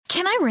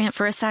Can I rant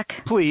for a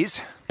sec?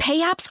 Please. Pay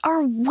apps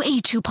are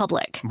way too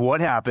public. What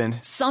happened?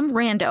 Some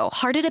rando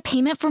hearted a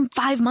payment from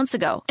 5 months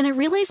ago, and I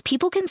realized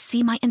people can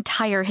see my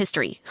entire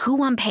history,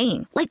 who I'm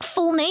paying, like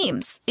full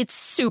names. It's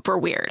super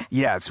weird.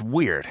 Yeah, it's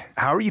weird.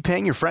 How are you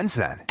paying your friends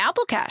then?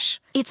 Apple Cash.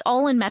 It's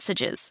all in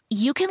messages.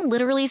 You can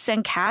literally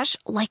send cash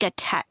like a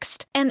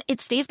text, and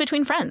it stays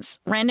between friends.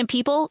 Random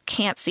people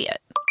can't see it.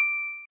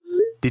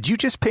 Did you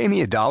just pay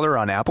me $1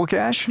 on Apple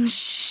Cash?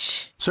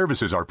 Shh.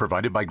 Services are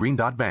provided by Green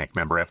Dot Bank.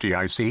 Member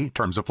FDIC.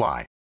 Terms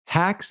apply.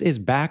 Hacks is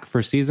back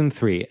for season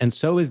 3, and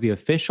so is the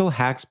official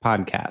Hacks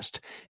podcast.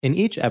 In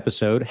each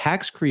episode,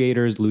 Hacks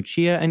creators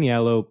Lucia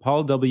Aniello,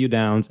 Paul W.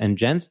 Downs, and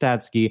Jen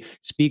Statsky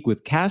speak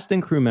with cast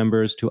and crew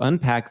members to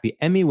unpack the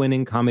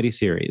Emmy-winning comedy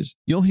series.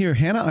 You'll hear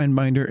Hannah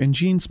Einbinder and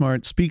Jean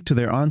Smart speak to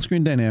their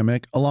on-screen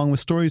dynamic, along with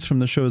stories from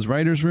the show's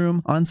writer's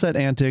room, on-set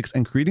antics,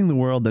 and creating the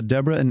world that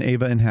Deborah and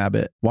Ava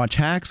inhabit. Watch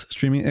Hacks,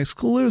 streaming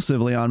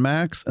exclusively on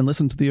Max, and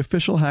listen to the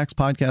official Hacks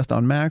podcast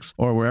on Max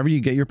or wherever you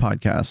get your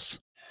podcasts.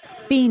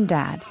 Bean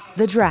Dad,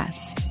 The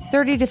Dress,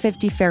 30 to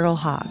 50 Feral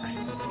Hogs.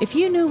 If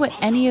you knew what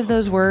any of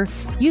those were,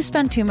 you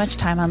spend too much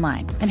time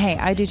online. And hey,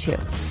 I do too.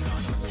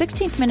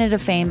 16th Minute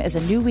of Fame is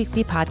a new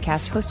weekly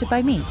podcast hosted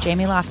by me,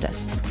 Jamie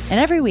Loftus. And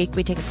every week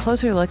we take a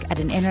closer look at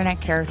an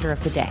internet character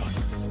of the day.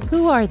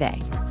 Who are they?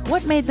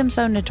 What made them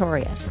so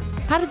notorious?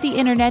 How did the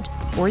internet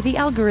or the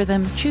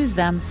algorithm choose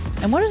them?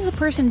 And what does a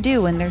person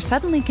do when they're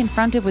suddenly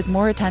confronted with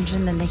more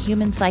attention than the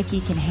human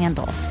psyche can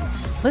handle?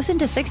 Listen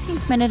to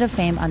 16th Minute of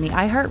Fame on the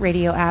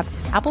iHeartRadio app,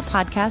 Apple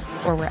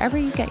Podcasts, or wherever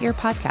you get your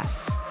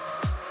podcasts.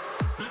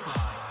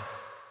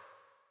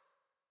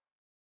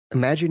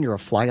 Imagine you're a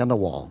fly on the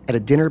wall at a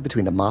dinner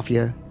between the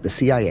Mafia, the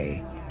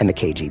CIA, and the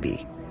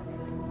KGB.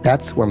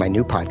 That's where my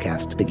new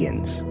podcast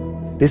begins.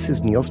 This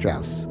is Neil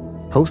Strauss,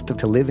 host of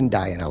To Live and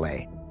Die in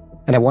LA,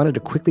 and I wanted to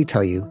quickly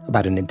tell you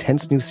about an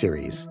intense new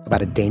series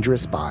about a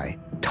dangerous spy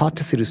taught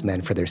to seduce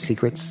men for their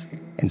secrets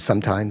and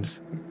sometimes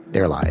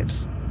their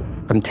lives.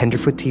 From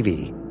Tenderfoot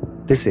TV,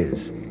 this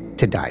is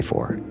To Die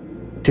For.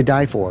 To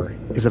Die For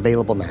is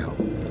available now.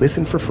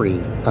 Listen for free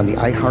on the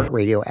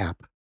iHeartRadio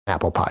app,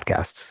 Apple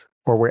Podcasts,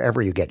 or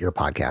wherever you get your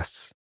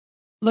podcasts.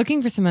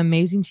 Looking for some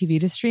amazing TV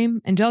to stream?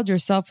 Indulge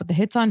yourself with the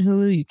hits on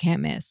Hulu you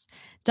can't miss.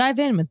 Dive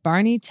in with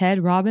Barney,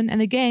 Ted, Robin,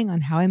 and the gang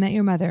on How I Met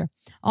Your Mother.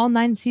 All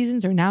 9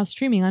 seasons are now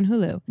streaming on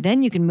Hulu.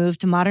 Then you can move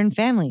to Modern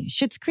Family,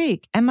 Schitt's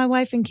Creek, and My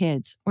Wife and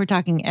Kids. We're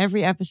talking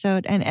every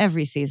episode and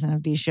every season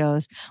of these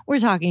shows. We're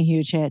talking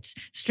huge hits,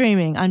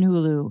 streaming on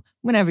Hulu,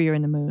 whenever you're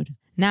in the mood.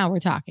 Now we're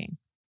talking.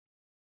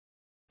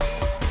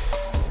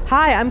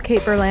 Hi, I'm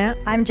Kate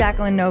Berlant. I'm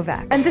Jacqueline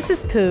Novak. And this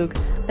is Poog,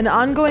 an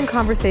ongoing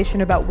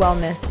conversation about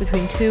wellness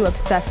between 2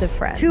 obsessive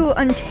friends. 2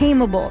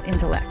 untamable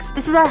intellects.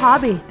 This is our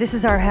hobby. This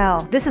is our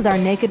hell. This is our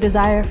naked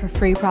desire for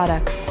free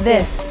products.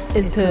 This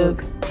is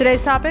Poog.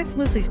 Today's topics?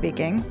 Loosely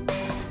speaking.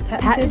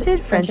 Patented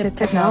friendship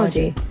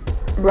technology.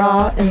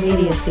 Raw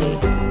immediacy.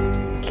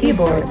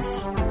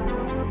 Keyboards.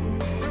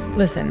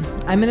 Listen,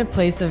 I'm in a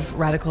place of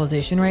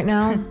radicalization right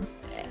now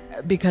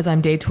because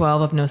I'm day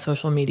 12 of no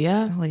social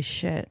media. Holy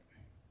shit.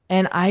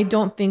 And I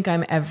don't think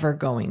I'm ever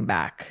going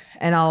back.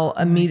 And I'll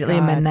immediately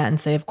amend that and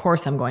say, of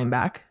course I'm going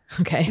back.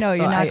 Okay. No,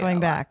 you're not going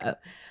back.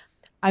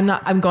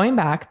 I'm going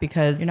back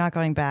because you're not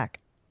going back.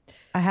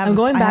 I'm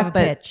going back, I have a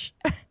but pitch.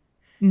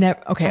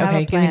 Never.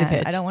 Okay. Give me the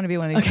pitch. I don't want to be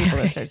one of these people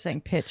that starts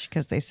saying pitch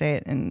because they say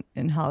it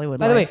in Hollywood.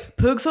 By the way,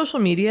 Poog social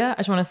media, I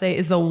just want to say,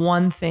 is the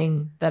one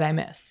thing that I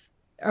miss,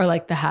 or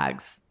like the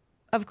hags.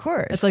 Of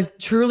course. It's like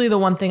truly the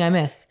one thing I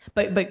miss.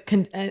 But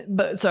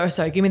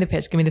sorry, give me the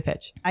pitch. Give me the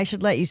pitch. I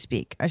should let you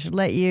speak. I should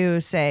let you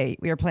say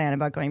your plan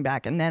about going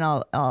back, and then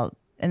I'll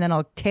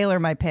tailor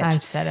my pitch.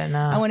 I've said it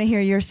enough. I want to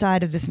hear your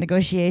side of this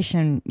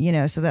negotiation,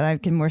 so that I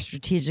can more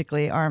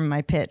strategically arm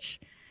my pitch.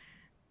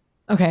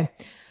 Okay.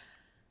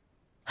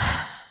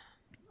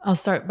 I'll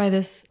start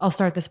this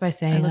by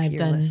saying I've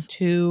done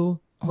 2.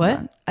 What?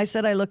 On. I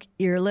said I look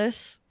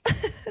earless.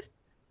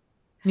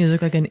 You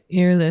look like an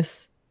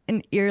earless.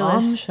 An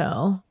earless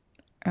bombshell.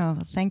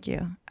 Oh, thank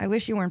you. I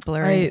wish you weren't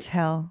blurry. It's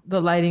hell. The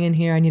lighting in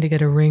here, I need to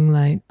get a ring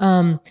light.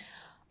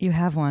 You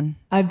have one.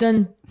 I've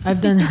done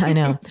I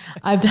know.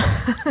 I've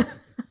done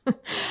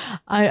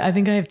I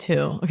think I have 2.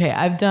 Okay,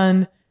 I've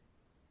done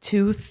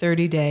 2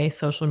 30-day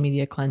social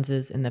media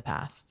cleanses in the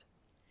past.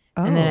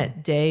 Oh. And then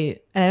and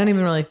I don't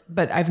even really,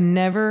 but I've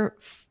never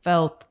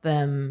felt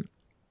them.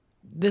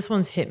 This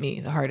one's hit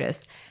me the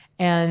hardest.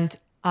 And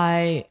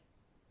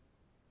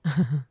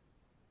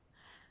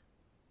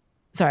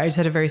sorry, I just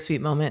had a very sweet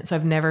moment. So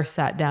I've never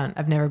sat down.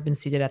 I've never been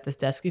seated at this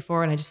desk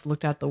before. And I just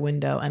looked out the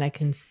window and I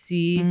can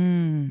see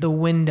the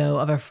window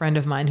of a friend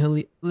of mine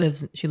who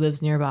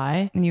lives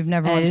nearby. And you've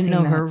never I didn't seen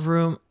know that. her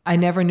room. I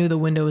never knew the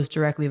window was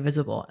directly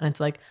visible. And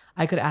it's like,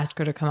 I could ask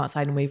her to come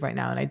outside and wave right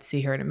now and I'd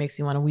see her and it makes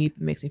me want to weep.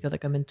 It makes me feel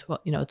like I'm in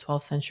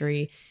 12th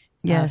century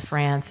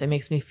France. It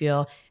makes me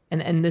feel,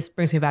 and this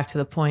brings me back to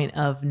the point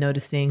of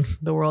noticing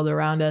the world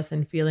around us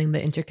and feeling the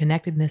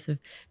interconnectedness of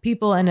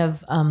people and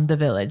of the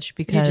village,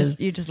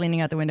 because you're just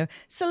leaning out the window.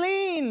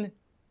 Celine.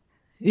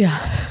 Yeah,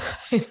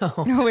 I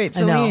know. No, wait,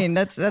 Celine.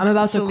 That's I'm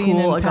about Celine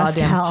to cool and a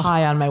goddamn Pascal.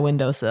 pie on my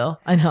windowsill.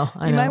 I know.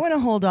 You might want to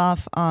hold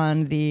off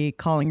on the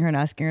calling her and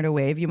asking her to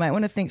wave. You might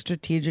want to think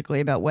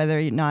strategically about whether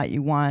or not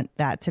you want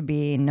that to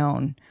be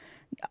known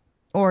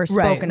or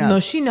spoken of. No,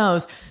 she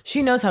knows.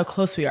 She knows how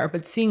close we are.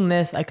 But seeing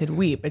this, I could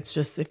weep. It's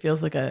just, it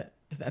feels like a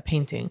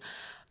painting.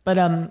 But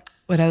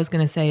what I was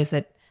going to say is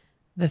that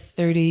the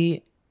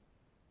 30,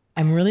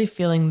 I'm really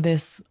feeling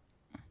this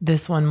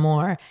one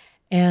more.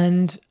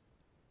 And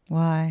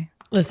why?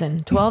 Listen,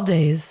 12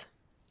 days.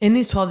 In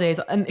these 12 days,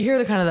 and here are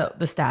the kind of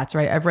the stats,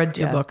 right? I've read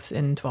 2 books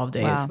in 12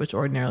 days, which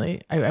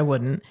ordinarily I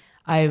wouldn't.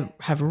 I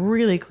have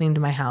really cleaned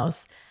my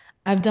house.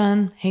 I've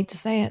done, hate to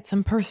say it,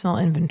 some personal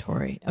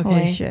inventory. Okay.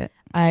 Holy shit.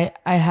 I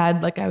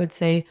had, like, I would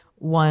say,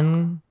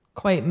 one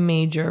quite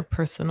major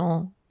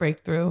personal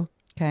breakthrough.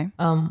 Okay.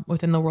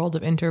 Within the world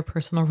of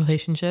interpersonal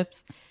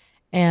relationships.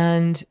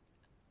 And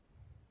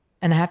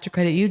I have to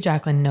credit you,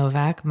 Jacqueline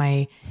Novak,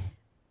 my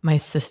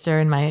sister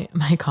and my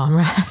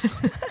comrade,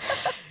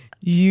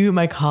 you,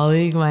 my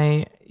colleague,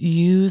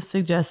 you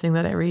suggesting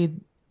that I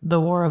read The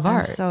War of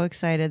Art. I'm so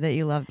excited that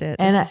you loved it.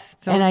 And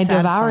I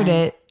devoured satisfying.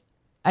 it.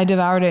 I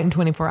devoured it in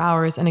 24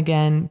 hours. And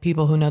again,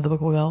 people who know the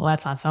book will go, well,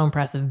 that's not so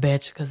impressive,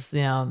 bitch, because,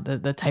 you know,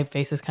 the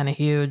typeface is kind of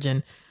huge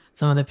and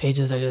some of the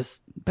pages are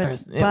just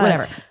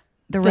whatever.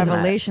 The Doesn't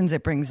revelations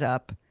it brings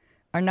up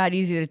are not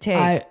easy to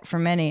take for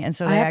many, and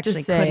so they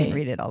actually couldn't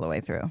read it all the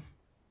way through.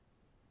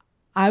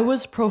 I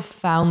was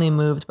profoundly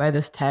moved by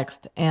this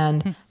text,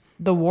 and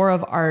The War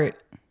of Art,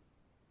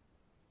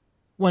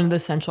 one of the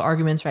central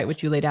arguments, right,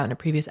 which you laid out in a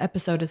previous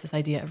episode, is this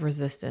idea of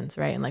resistance,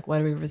 right? And like, what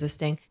are we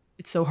resisting?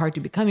 It's so hard to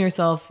become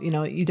yourself. You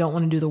know, you don't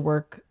want to do the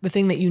work. The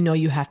thing that you know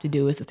you have to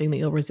do is the thing that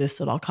you'll resist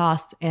at all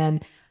costs.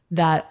 And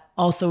that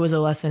also was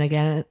a lesson,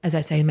 again, as I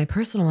say, in my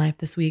personal life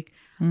this week.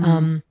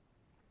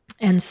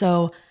 And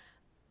so,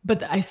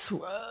 but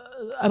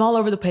I'm all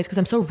over the place because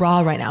I'm so raw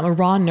right now. I'm a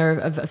raw nerve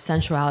of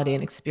sensuality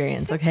and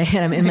experience, okay?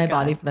 And I'm in my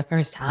body for the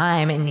first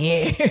time in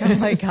years. Oh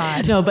my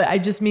God. No, but I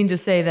just mean to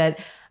say that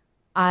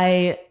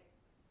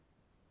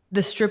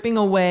the stripping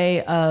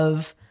away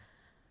of...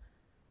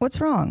 What's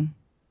wrong?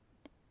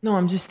 No,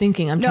 I'm just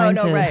thinking. I'm trying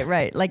to...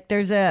 Right. Like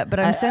but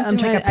I'm sensing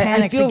like a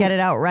panic to get it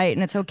out right,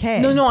 and it's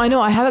okay. No, I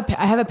know. I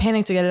have a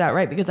panic to get it out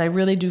right because I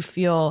really do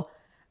feel...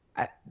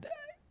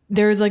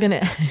 There's like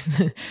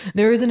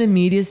there is an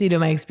immediacy to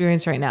my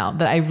experience right now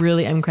that I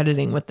really am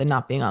crediting with the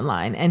not being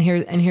online. And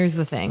here's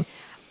the thing.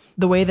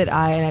 The way that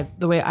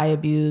I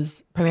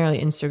abuse primarily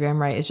Instagram,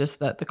 right, is just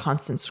the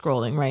constant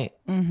scrolling, right?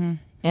 Mm-hmm.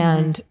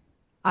 And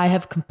I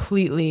have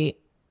completely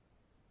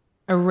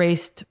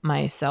erased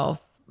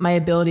myself, my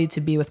ability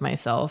to be with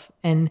myself.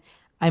 And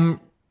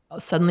I'm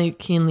suddenly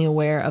keenly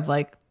aware of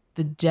like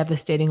the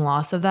devastating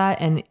loss of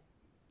that. And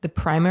the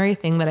primary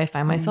thing that I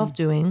find myself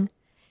doing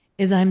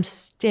is I'm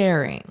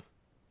staring.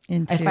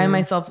 I find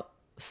myself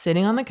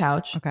sitting on the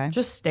couch,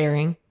 just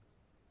staring.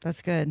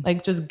 That's good.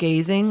 Like just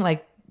gazing,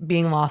 like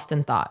being lost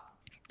in thought.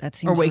 That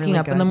seems or waking really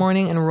up good. in the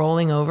morning and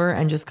rolling over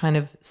and just kind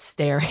of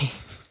staring.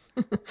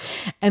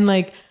 And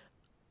like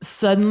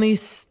suddenly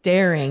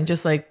staring,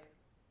 just like,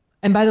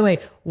 and by the way,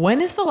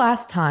 when is the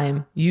last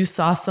time you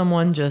saw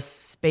someone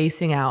just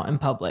spacing out in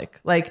public?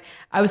 Like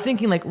I was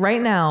thinking like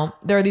right now,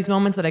 there are these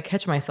moments that I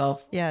catch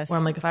myself where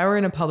I'm like, if I were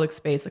in a public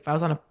space, like if I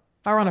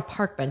were on a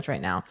park bench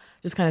right now,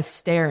 just kind of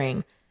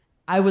staring,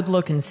 I would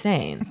look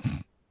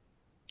insane.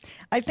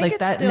 I think like it's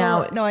that still,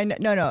 now. No,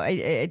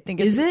 I think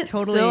it's is it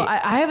totally. Still,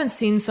 I haven't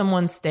seen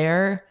someone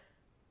stare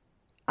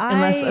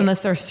unless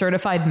they're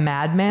certified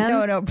madman.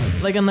 No.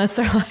 Like unless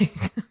they're like.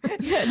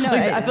 No,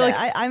 like, I feel like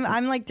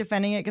I'm like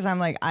defending it because I'm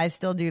like I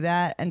still do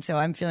that, and so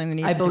I'm feeling the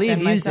need to believe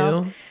defend you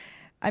myself. do.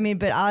 I mean,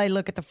 but I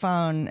look at the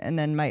phone and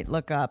then might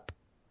look up,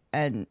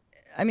 and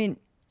I mean,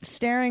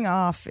 staring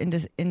off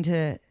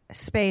into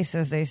space,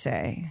 as they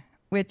say,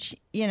 which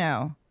you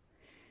know.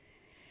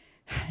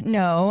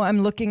 No,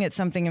 I'm looking at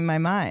something in my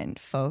mind,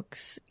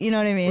 folks. You know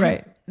what I mean?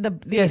 Right.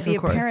 The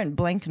apparent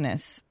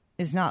blankness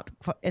is not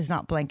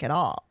blank at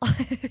all.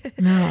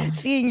 No.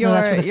 Seeing your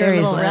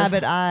little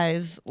rabbit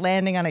eyes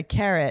landing on a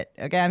carrot.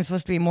 Okay, I'm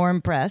supposed to be more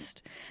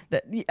impressed.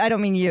 I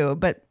don't mean you,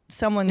 but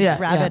someone's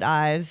rabbit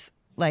eyes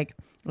like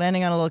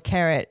landing on a little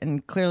carrot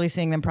and clearly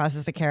seeing them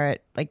process the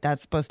carrot. Like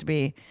that's supposed to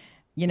be,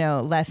 you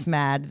know, less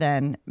mad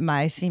than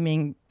my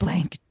seeming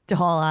blank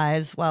doll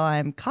eyes while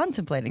I'm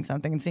contemplating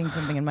something and seeing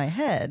something in my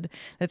head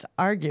that's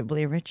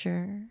arguably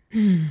richer,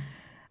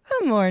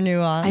 more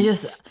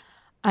nuanced.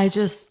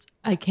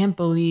 I can't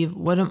believe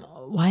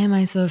why am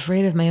I so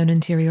afraid of my own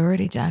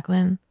interiority,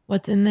 Jacqueline?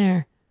 What's in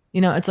there?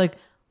 You know, it's like,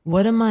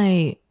 what am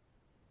I?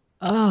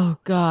 Oh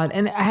God.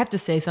 And I have to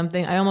say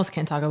something. I almost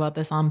can't talk about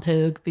this on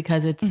Poog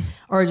because it's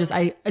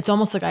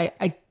almost like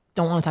I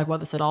don't want to talk about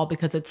this at all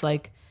because it's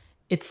like,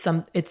 it's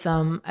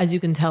as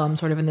you can tell, I'm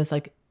sort of in this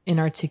like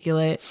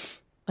inarticulate,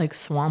 like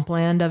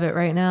swampland of it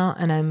right now.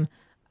 And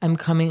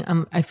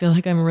I feel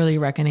like I'm really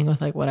reckoning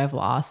with like what I've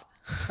lost.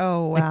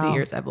 Oh, wow. Like the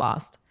years I've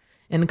lost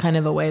in kind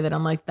of a way that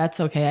I'm like, that's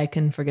okay. I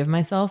can forgive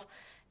myself.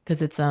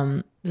 because it's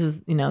this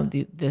is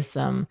this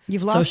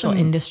You've lost social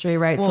industry,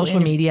 right? Well, social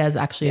media is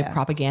actually a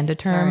propaganda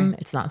term. Sorry.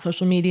 It's not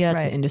social media,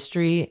 it's an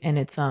industry, and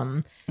it's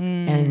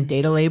and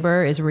data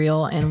labor is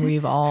real, and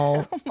we've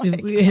all I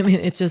mean,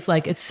 it's just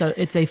like it's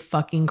a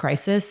fucking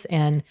crisis,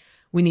 and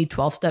we need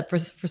 12-step for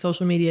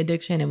social media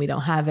addiction, and we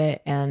don't have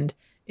it. And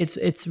it's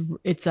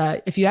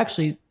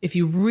if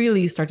you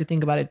really start to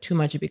think about it too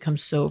much, it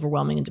becomes so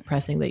overwhelming and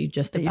depressing that you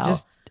just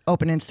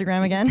open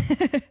Instagram again.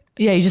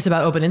 Yeah, you just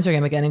about open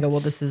Instagram again and go, well,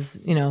 this is,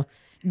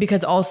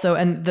 because also,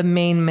 and the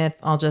main myth,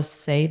 I'll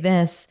just say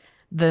this,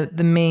 the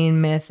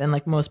main myth and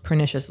like most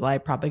pernicious lie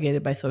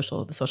propagated by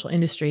the social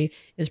industry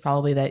is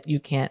probably that you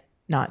can't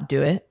not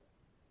do it,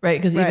 right?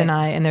 Because even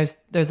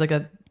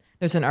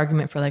there's an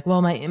argument for like,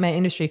 well, my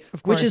industry,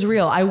 which is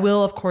real. I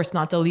will, of course,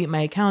 not delete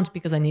my account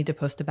because I need to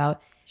post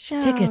about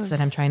tickets that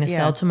I'm trying to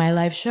sell to my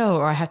live show,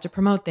 or I have to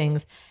promote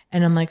things.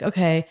 And I'm like,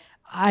 okay,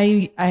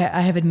 I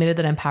have admitted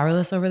that I'm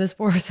powerless over this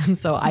force, and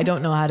so I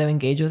don't know how to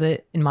engage with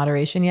it in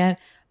moderation yet.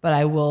 But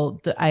I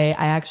will. I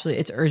actually,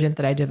 it's urgent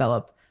that I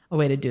develop a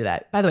way to do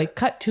that. By the way,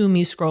 cut to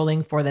me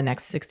scrolling for the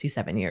next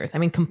 67 years. I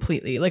mean,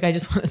 completely. Like, I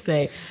just want to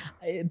say,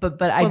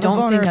 but I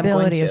don't think I'm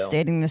going to. The vulnerability of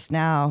stating this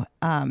now,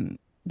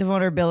 the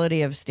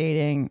vulnerability of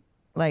stating,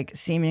 like,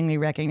 seemingly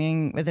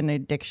reckoning with an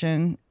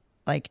addiction,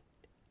 like,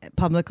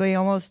 publicly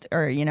almost,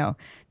 or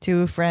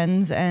to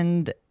friends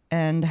and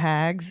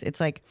hags.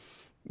 It's like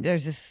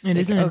there's this, it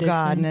is an addiction.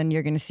 God, and then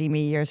you're going to see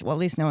me years. Well, at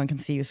least no one can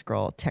see you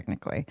scroll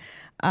technically.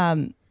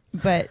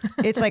 But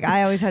it's like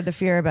I always had the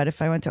fear about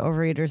if I went to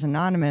Overeaters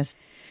Anonymous,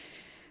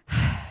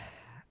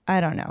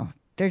 I don't know.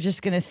 They're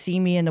just going to see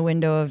me in the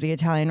window of the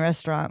Italian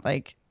restaurant,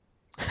 like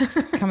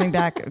coming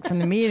back from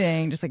the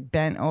meeting, just like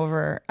bent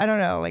over. I don't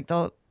know. Like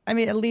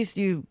at least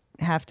you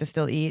have to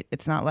still eat.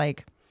 It's not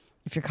like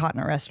if you're caught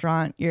in a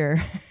restaurant, you're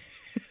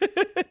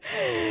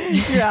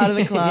out of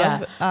the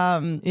club.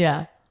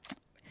 Yeah.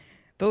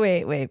 But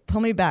wait,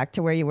 pull me back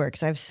to where you were,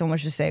 because I have so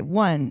much to say.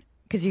 One,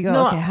 because you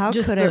go, okay, how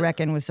could I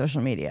reckon with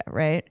social media,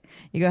 right?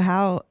 You go,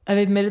 how? I've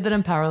admitted that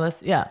I'm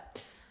powerless. Yeah.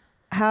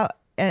 How?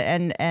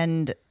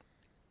 And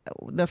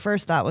the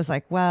first thought was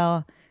like,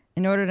 well,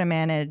 in order to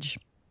manage,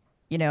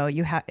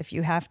 if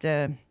you have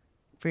to,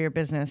 for your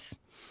business,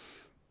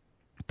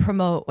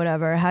 promote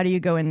whatever, how do you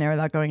go in there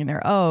without going in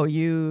there? Oh,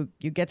 you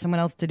get someone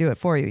else to do it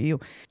for you.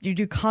 You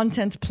do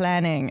content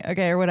planning,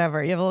 okay, or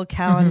whatever. You have a little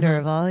calendar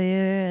of all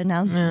your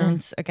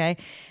announcements, okay,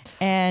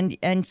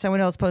 and someone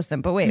else posts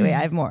them. But wait, I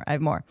have more.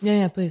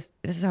 Yeah, please.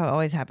 This is how it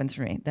always happens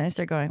for me. Then I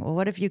start going, well,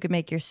 what if you could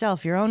make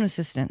yourself your own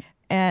assistant?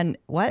 And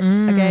what?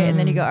 Okay, and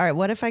then you go, all right,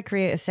 what if I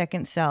create a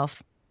second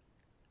self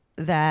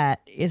that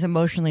is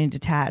emotionally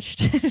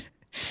detached?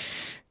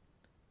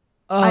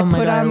 I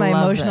put on my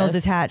emotional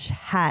detached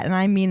hat, and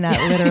I mean that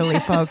literally,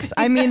 folks.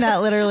 I mean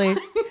that literally.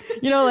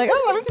 Like,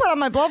 oh, let me put on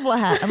my blah blah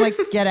hat. I'm like,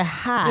 get a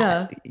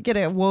hat, get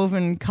a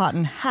woven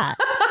cotton hat.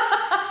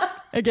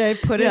 Okay,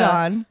 put it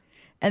on,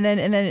 and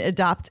then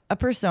adopt a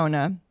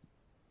persona.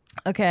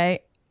 Okay,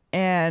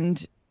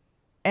 and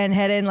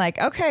head in like,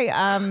 okay,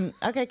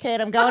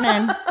 Kate, I'm going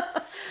in.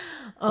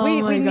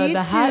 Oh my God,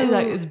 the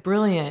hat is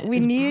brilliant.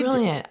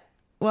 Brilliant.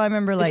 Well, I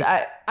remember like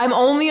I'm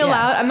only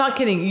allowed. I'm not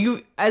kidding.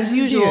 You, as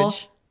usual.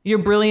 Huge. Your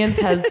brilliance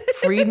has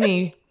freed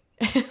me.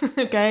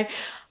 Okay.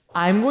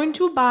 I'm going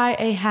to buy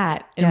a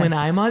hat. And when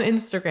I'm on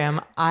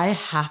Instagram, I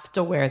have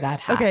to wear that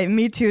hat. Okay,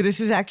 me too. This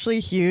is actually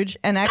huge.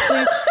 And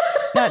actually,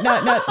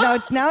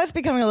 no, it's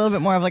becoming a little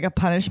bit more of like a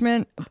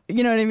punishment.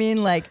 You know what I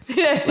mean? Like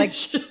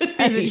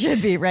as it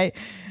should be, right?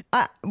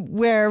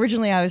 Where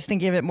originally I was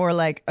thinking of it more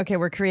like, okay,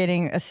 we're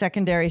creating a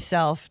secondary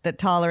self that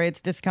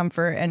tolerates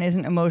discomfort and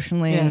isn't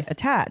emotionally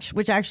attached,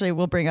 which actually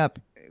we'll bring up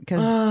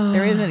because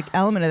there is an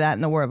element of that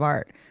in the War of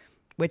Art,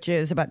 which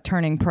is about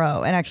turning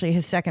pro. And actually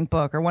his second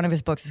book, or one of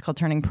his books, is called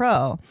Turning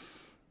Pro.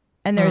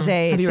 And there's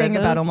a thing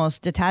about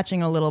almost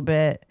detaching a little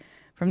bit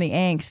from the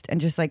angst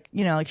and just like,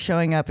 like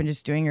showing up and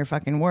just doing your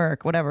fucking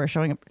work, whatever,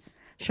 showing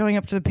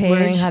up to the page.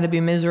 Learning how to be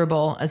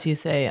miserable, as he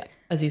said.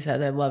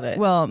 I love it.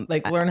 Well,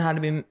 like learning how to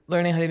be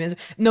miserable.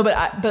 No,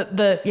 but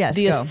the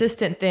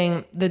assistant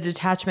thing, the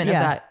detachment of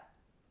that,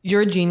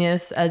 you're a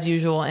genius as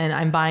usual. And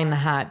I'm buying the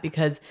hat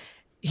because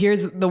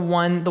here's the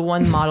one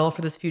model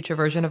for this future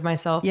version of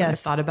myself that I've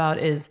thought about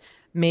is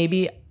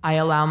maybe I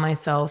allow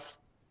myself,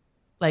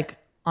 like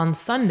on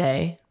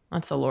Sunday,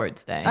 that's the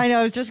Lord's Day. I know,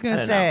 I was just going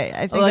to say.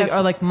 I think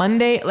or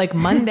Monday,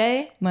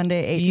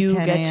 Monday 8 you to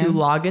 10 get to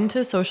log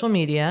into social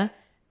media.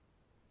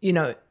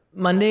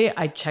 Monday,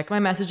 I check my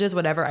messages,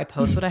 whatever. I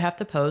post what I have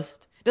to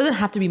post. It doesn't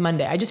have to be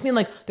Monday. I just mean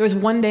like there's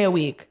one day a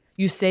week.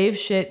 You save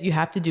shit you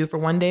have to do for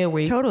one day a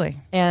week. Totally.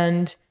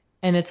 And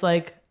it's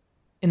like,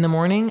 in the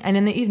morning and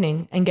in the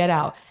evening, and get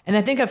out. And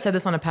I think I've said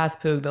this on a past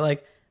Poog that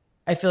like,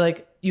 I feel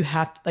like you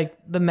have to, like,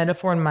 the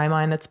metaphor in my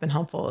mind that's been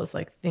helpful is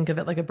like, think of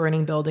it like a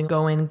burning building,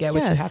 go in, get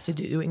what you have to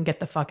do and get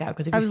the fuck out.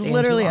 Because if you stay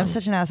too long, I'm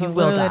such an asshole. I was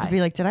literally to be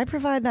like, did I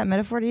provide that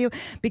metaphor to you?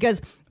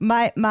 Because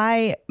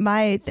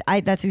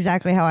that's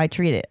exactly how I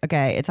treat it.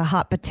 Okay. It's a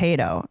hot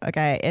potato.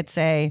 Okay.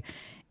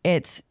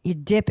 It's you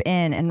dip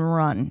in and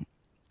run.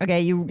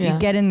 Okay, you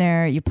get in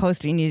there, you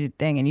post what you need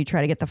thing, and you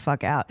try to get the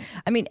fuck out.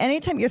 I mean,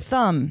 anytime your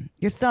thumb,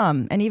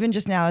 and even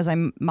just now as I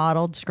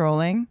modeled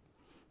scrolling,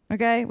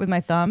 okay, with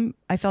my thumb,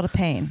 I felt a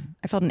pain.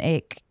 I felt an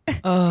ache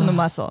from the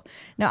muscle.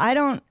 Now, I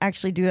don't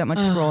actually do that much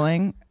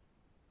scrolling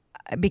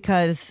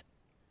because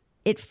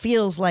it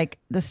feels like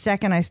the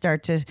second I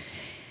start to,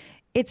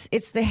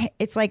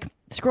 it's like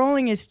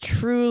scrolling is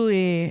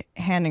truly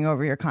handing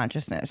over your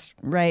consciousness,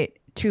 right?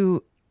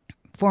 To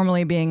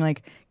formerly being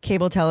like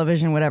cable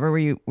television, whatever,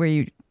 where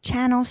you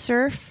channel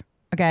surf,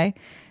 okay?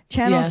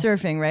 Channel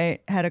surfing,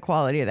 right? Had a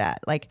quality of that.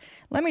 Like,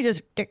 let me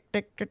just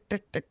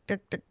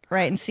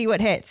right, and see what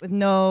hits with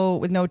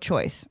no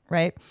choice,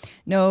 right?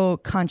 No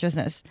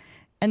consciousness.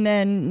 And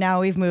then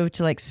now we've moved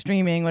to like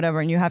streaming,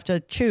 whatever, and you have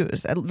to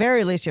choose. At the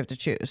very least, you have to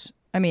choose.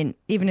 I mean,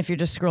 even if you're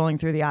just scrolling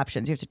through the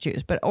options, you have to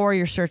choose. Or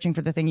you're searching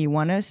for the thing you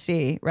want to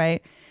see,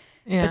 right?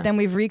 Yeah. But then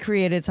we've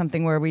recreated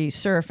something where we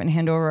surf and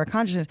hand over our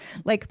consciousness.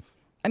 Like,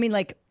 I mean,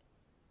 like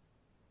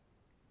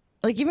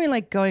even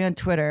like going on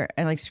Twitter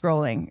and like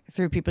scrolling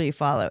through people you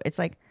follow. It's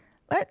like,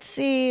 let's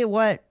see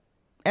what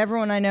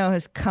everyone I know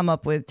has come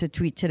up with to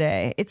tweet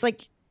today. It's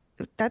like,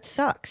 that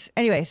sucks.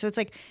 Anyway, so it's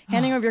like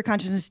handing over your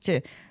consciousness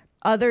to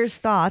others'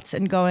 thoughts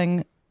and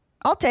going,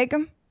 I'll take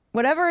them.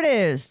 Whatever it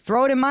is,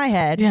 throw it in my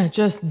head. Yeah,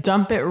 just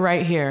dump it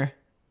right here.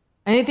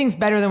 Anything's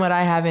better than what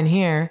I have in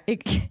here.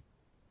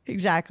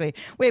 Exactly.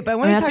 Wait, but I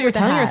want to talk about the hat. That's what you're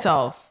telling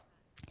yourself.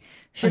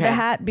 Should the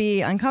hat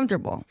be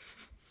uncomfortable?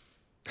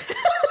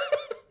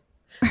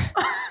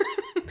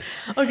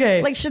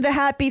 Okay. Like, should the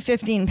hat be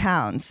 15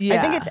 pounds? Yeah.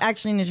 I think it's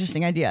actually an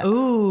interesting idea.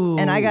 Ooh.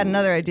 And I got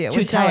another idea.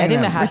 Too tight. I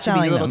think the hat should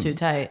be a little too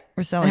tight.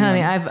 We're selling them. I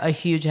mean, I have a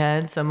huge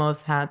head, so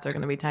most hats are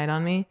going to be tight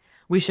on me.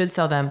 We should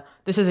sell them.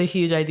 This is a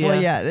huge idea.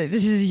 Well, yeah,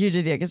 this is a huge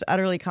idea because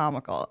utterly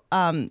comical.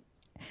 I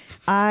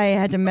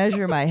had to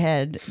measure my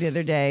head the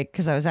other day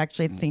because I was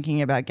actually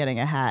thinking about getting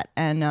a hat,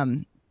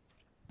 and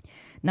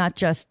not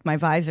just my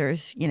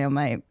visors,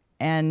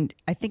 and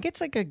I think it's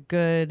like a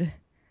good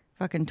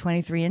fucking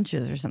 23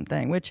 inches or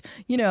something, which,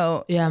 yeah,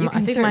 you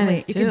can I think mine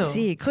is too. You can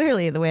see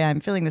clearly the way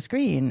I'm filling the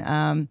screen.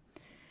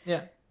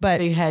 Yeah, but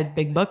big head,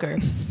 big booker.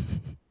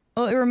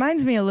 Well, it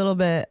reminds me a little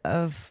bit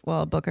of,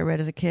 a book I read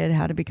as a kid,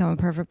 How to Become a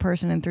Perfect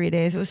Person in 3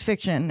 Days. It was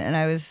fiction, and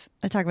I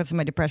talk about this in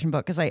my depression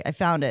book because I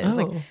found it. It was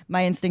like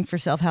my instinct for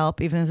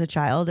self-help even as a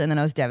child, and then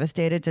I was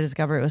devastated to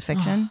discover it was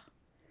fiction.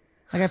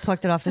 Like, I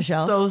plucked it off the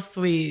shelf. So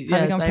sweet. How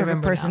to Become a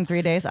Perfect Person in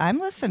 3 days. I'm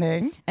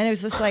listening. And it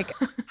was this like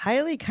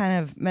highly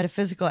kind of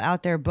metaphysical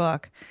out there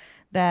book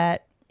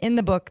that in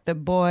the book,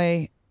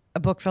 a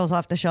book falls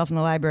off the shelf in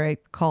the library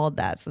called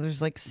that. So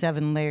there's like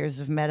 7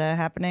 layers of meta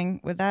happening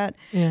with that.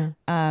 Yeah.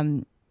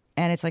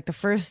 And it's like the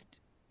first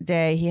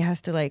day he has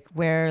to like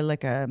wear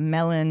like a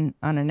melon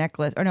on a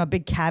necklace, or no, a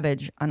big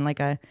cabbage on like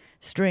a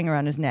string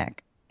around his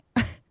neck.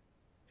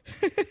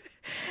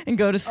 And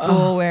go to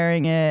school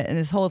wearing it, and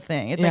this whole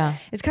thing. It's like,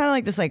 it's kind of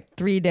like this like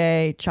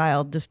 3-day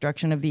child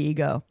destruction of the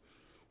ego.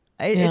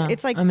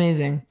 It's like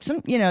amazing.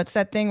 It's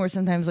that thing where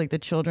sometimes like the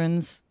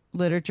children's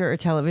literature or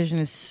television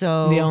is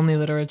so the only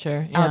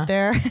literature out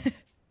there.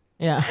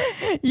 Yeah.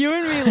 You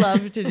and me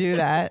love to do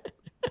that.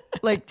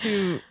 Like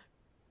to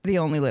the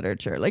only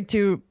literature. Like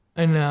to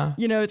I know.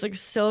 It's like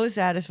so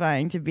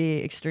satisfying to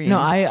be extreme. No,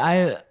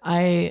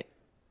 I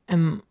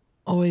am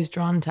always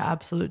drawn to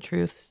absolute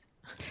truth.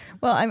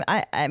 Well,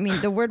 I mean,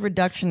 the word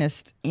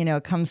reductionist,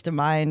 comes to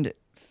mind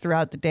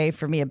throughout the day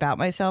for me about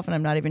myself, and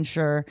I'm not even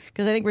sure,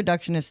 because I think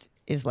reductionist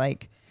is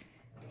like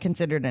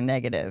considered a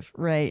negative,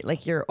 right?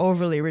 Like you're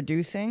overly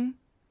reducing.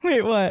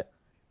 Wait, what?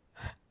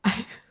 Do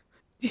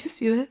you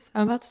see this?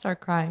 I'm about to start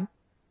crying.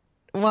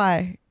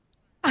 Why?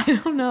 I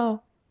don't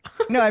know.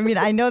 No, I mean,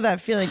 I know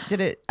that feeling.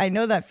 I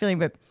know that feeling,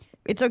 but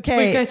it's okay.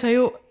 Wait, can I tell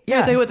you? Yeah.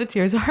 Can I tell you what the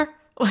tears are?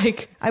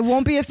 Like, I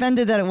won't be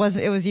offended that it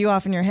was you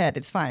off in your head.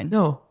 It's fine.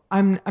 No,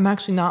 I'm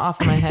actually not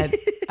off in my head.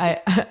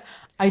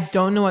 I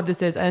don't know what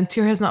this is, and a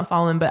tear has not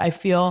fallen, but I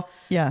feel.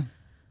 Yeah.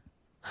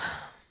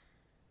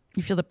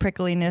 You feel the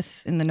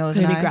prickliness in the nose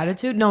and eyes?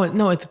 Gratitude?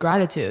 No, it's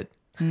gratitude.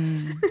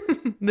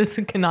 This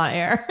cannot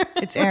air.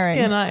 It's airing.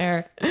 This cannot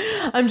air.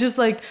 I'm just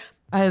like,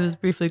 I was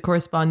briefly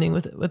corresponding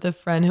with a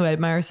friend who I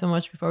admire so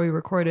much before we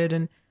recorded,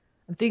 and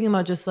I'm thinking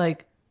about just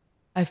like,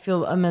 I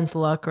feel immense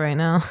luck right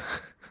now.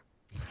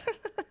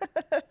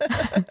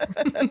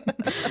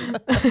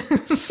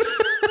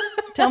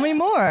 Tell me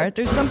more.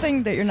 There's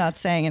something that you're not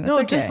saying, and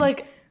no, just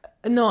like,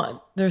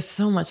 no, there's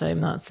so much I'm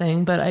not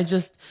saying, but I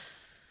just,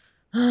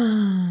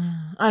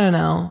 I don't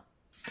know.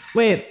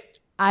 Wait,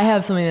 I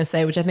have something to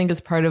say, which I think is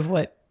part of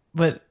what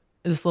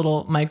this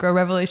little micro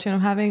revelation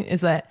I'm having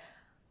is that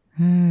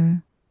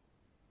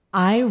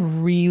I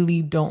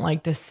really don't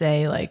like to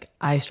say like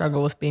I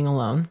struggle with being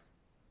alone.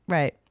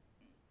 Right.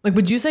 Like,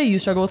 would you say you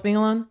struggle with being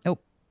alone?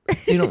 Nope.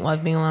 You don't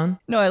love being alone?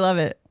 No, I love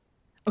it.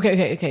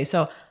 Okay.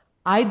 So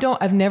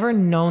I've never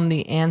known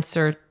the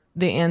answer to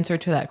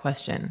that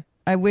question.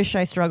 I wish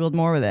I struggled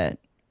more with it.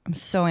 I'm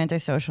so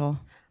antisocial.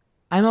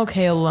 I'm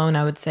okay alone,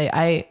 I would say.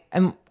 I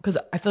am, because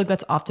I feel like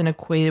that's often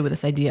equated with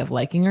this idea of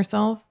liking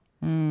yourself.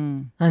 I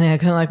think I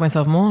couldn't like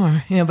myself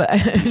more, but I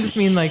just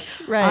mean like,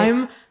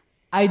 right.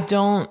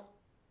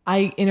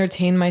 I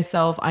entertain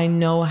myself. I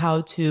know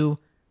how to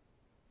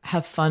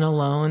have fun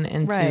alone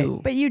and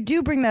But you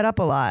do bring that up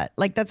a lot.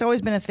 Like that's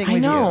always been a thing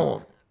with you.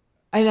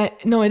 I know.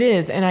 No, it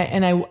is.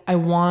 And I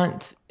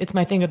want, it's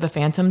my thing of the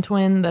phantom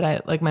twin that I,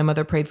 like my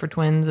mother prayed for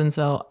twins. And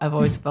so I've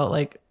always felt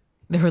like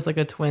there was like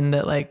a twin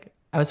that like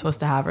I was supposed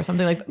to have or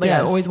something like I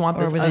always want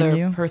this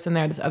other person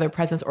there, this other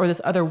presence or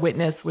this other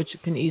witness,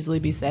 which can easily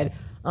be said,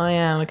 oh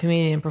yeah, I'm a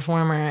comedian,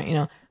 performer, you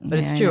know, but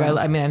it's true.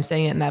 I mean, I'm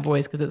saying it in that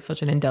voice because it's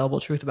such an indelible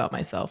truth about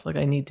myself. Like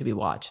I need to be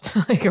watched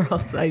like, or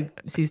else I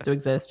cease to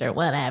exist or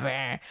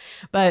whatever.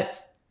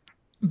 But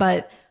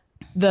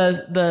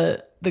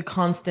the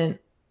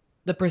constant,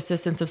 the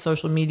persistence of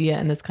social media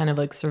and this kind of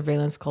like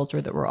surveillance culture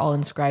that we're all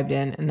inscribed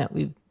in and that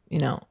we've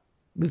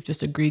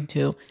just agreed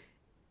to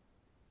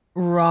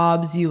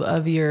robs you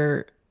of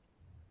your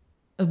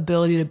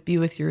ability to be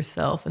with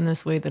yourself in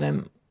this way that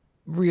I'm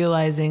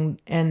realizing.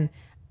 And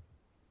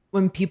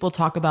when people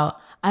talk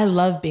about, I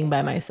love being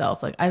by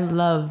myself, like I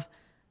love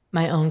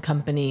my own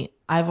company,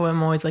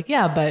 I'm always like,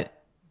 yeah,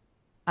 but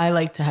I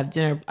like to have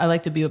dinner. I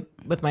like to be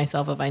with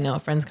myself if I know a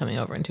friend's coming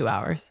over in 2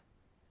 hours.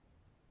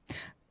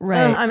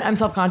 Right. I'm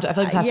self-conscious. I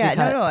feel like this has to be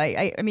cut. No.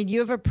 I mean, you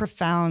have a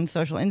profound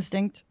social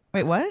instinct.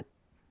 Wait, what?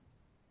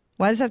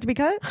 Why does it have to be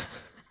cut?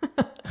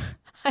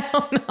 I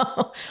don't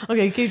know.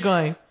 Okay, keep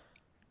going.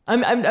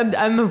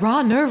 I'm a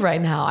raw nerve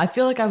right now. I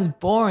feel like I was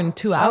born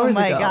 2 hours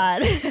ago. Oh my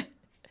God.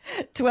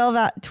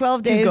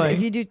 12 days. If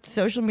you do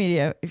social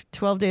media,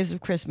 12 days of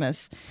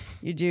Christmas,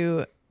 you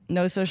do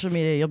no social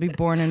media, you'll be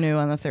born anew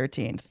on the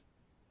 13th.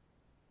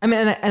 I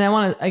mean, and I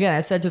want to, again,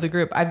 I've said to the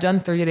group, I've done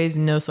 30 days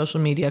no social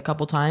media a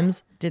couple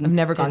times. I've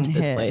never gone to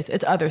this place.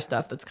 It's other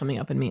stuff that's coming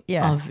up in me,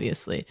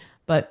 obviously.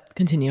 But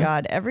continue.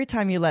 God, every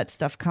time you let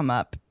stuff come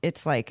up,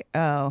 it's like,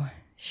 oh,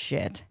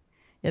 shit.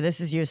 Yeah, this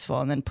is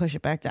useful. And then push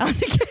it back down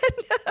again.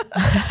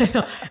 I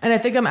know. And I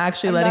think I'm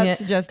actually letting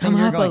it come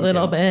up a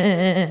little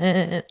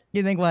bit.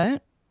 You think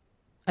what?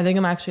 I think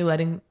I'm actually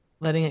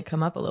letting it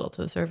come up a little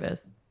to the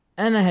surface.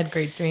 And I had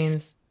great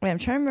dreams. Wait, I'm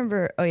trying to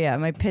remember. Oh yeah,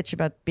 my pitch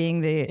about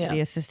being the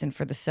assistant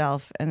for the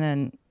self, and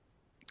then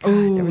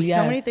there were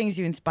so many things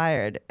you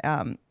inspired,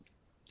 and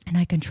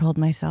I controlled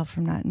myself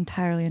from not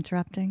entirely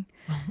interrupting.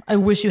 I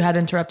wish you had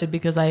interrupted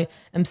because I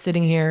am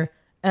sitting here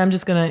and I'm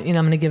just gonna, I'm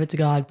gonna give it to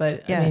God.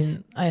 But I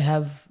mean,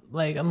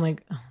 I'm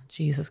like, oh,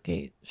 Jesus,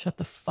 Kate, shut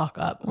the fuck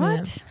up.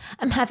 What?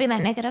 I'm having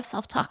that negative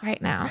self-talk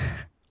right now.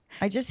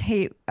 I just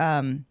hate,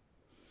 and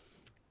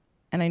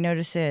I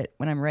notice it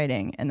when I'm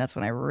writing, and that's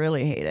when I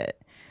really hate it.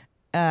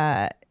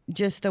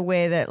 Just the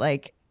way that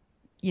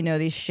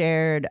these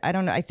shared, I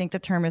don't know, I think the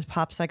term is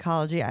pop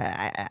psychology,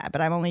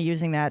 but I'm only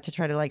using that to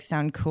try to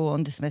sound cool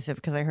and dismissive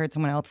because I heard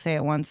someone else say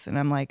it once and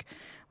I'm like,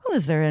 well,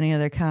 is there any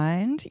other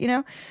kind,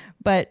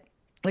 But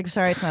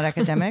sorry, it's not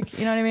academic,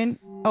 you know what I mean?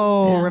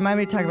 Oh, yeah. Remind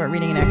me to talk about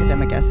reading an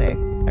academic essay.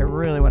 I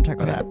really want to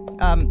talk about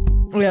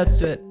that. Yeah, let's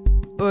do it.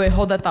 Wait,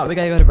 hold that thought. We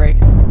got to go to break.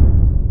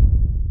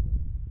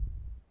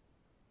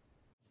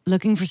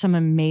 Looking for some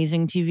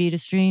amazing TV to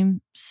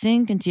stream?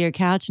 Sink into your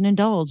couch and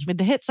indulge with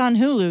the hits on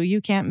Hulu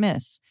you can't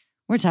miss.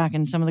 We're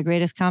talking some of the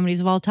greatest comedies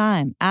of all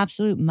time,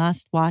 absolute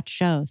must-watch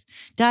shows.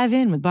 Dive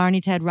in with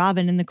Barney, Ted,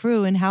 Robin, and the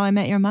crew in How I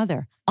Met Your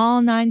Mother.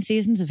 All 9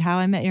 seasons of How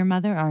I Met Your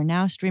Mother are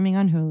now streaming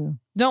on Hulu.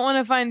 Don't want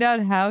to find out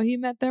how he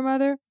met their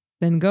mother?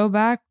 Then go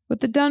back with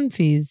the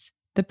Dunphys,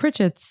 the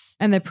Pritchetts,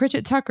 and the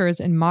Pritchett Tuckers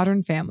in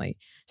Modern Family.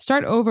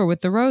 Start over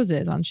with the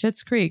Roses on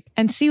Schitt's Creek.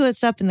 And see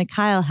what's up in the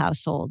Kyle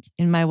household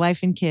in My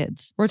Wife and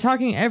Kids. We're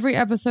talking every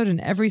episode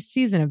and every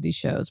season of these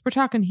shows. We're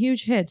talking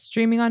huge hits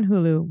streaming on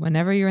Hulu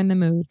whenever you're in the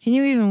mood. Can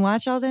you even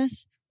watch all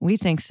this? We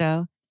think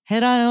so.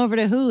 Head on over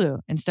to Hulu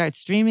and start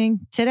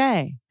streaming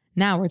today.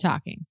 Now we're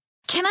talking.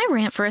 Can I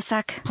rant for a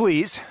sec?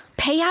 Please.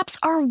 Pay apps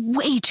are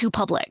way too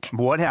public.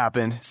 What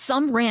happened?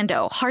 Some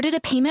rando hearted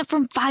a payment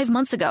from 5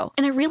 months ago,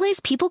 and I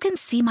realized people can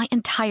see my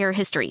entire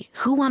history,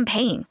 who I'm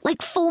paying,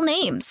 like full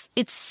names.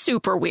 It's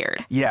super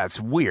weird. Yeah,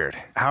 it's weird.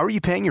 How are you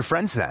paying your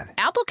friends then?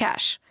 Apple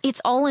Cash.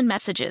 It's all in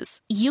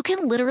messages. You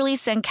can literally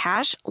send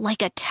cash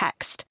like a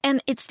text,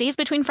 and it stays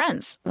between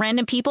friends.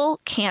 Random people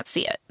can't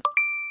see it.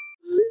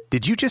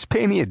 Did you just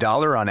pay me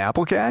 $1 on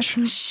Apple Cash?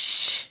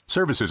 Shh.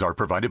 Services are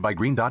provided by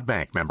Green Dot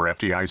Bank. Member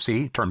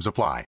FDIC. Terms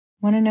apply.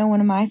 Want to know one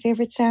of my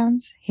favorite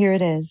sounds? Here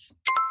it is.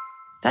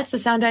 That's the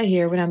sound I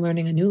hear when I'm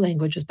learning a new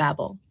language with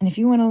Babbel. And if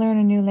you want to learn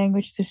a new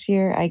language this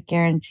year, I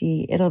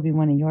guarantee it'll be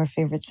one of your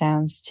favorite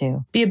sounds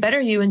too. Be a better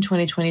you in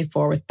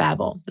 2024 with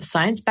Babbel, the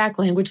science-backed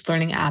language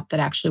learning app that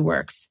actually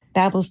works.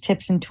 Babbel's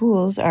tips and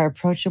tools are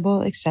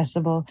approachable,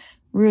 accessible,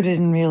 rooted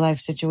in real-life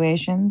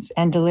situations,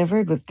 and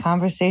delivered with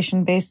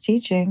conversation-based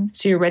teaching.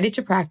 So you're ready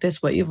to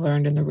practice what you've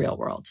learned in the real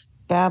world.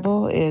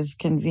 Babbel is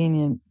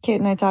convenient. Kate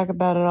and I talk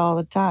about it all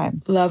the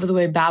time. Love the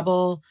way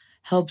Babbel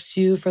helps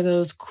you for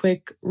those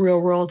quick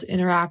real-world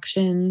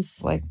interactions.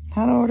 Like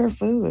how to order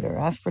food or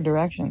ask for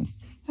directions.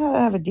 How to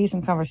have a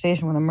decent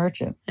conversation with a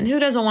merchant. And who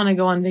doesn't want to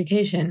go on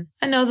vacation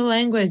and know the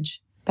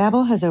language?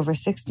 Babbel has over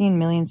 16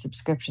 million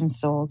subscriptions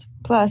sold.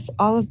 Plus,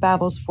 all of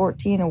Babbel's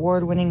 14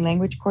 award-winning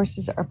language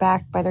courses are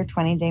backed by their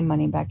 20-day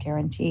money-back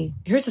guarantee.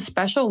 Here's a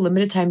special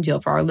limited-time deal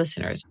for our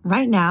listeners.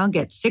 Right now,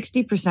 get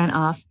 60%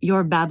 off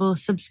your Babbel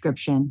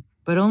subscription,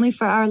 but only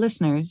for our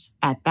listeners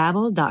at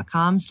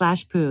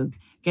babbel.com/poog.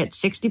 Get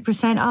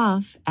 60%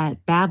 off at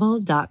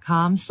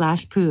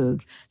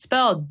babbel.com/poog.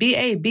 Spelled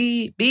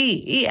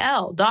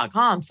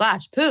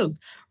BABBEL.com/poog.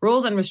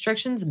 Rules and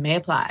restrictions may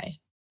apply.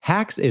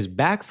 Hacks is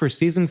back for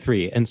season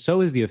 3, and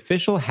so is the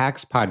official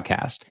Hacks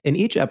podcast. In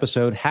each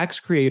episode, Hacks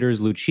creators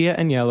Lucia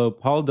Aniello,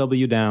 Paul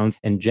W. Downs,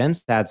 and Jen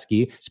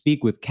Statsky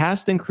speak with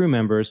cast and crew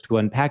members to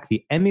unpack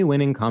the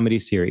Emmy-winning comedy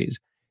series.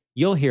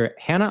 You'll hear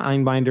Hannah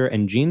Einbinder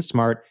and Jean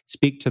Smart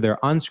speak to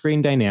their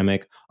on-screen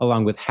dynamic,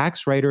 along with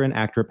Hacks writer and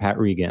actor Pat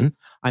Regan,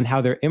 on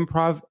how their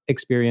improv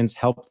experience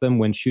helped them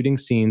when shooting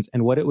scenes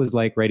and what it was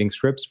like writing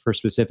scripts for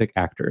specific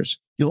actors.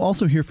 You'll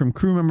also hear from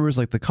crew members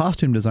like the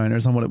costume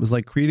designers on what it was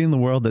like creating the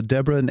world that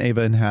Deborah and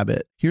Ava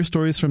inhabit. Hear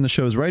stories from the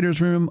show's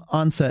writer's room,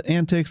 on-set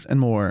antics, and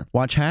more.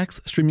 Watch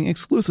Hacks streaming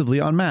exclusively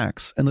on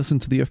Max, and listen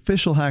to the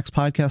official Hacks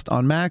podcast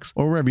on Max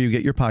or wherever you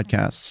get your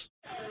podcasts.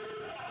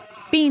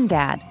 Bean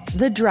Dad,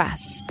 The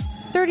Dress,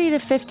 30 to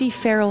 50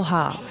 Feral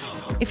Hogs.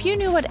 If you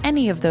knew what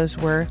any of those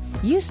were,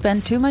 you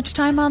spend too much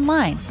time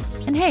online.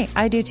 And hey,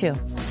 I do too.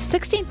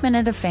 16th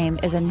Minute of Fame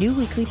is a new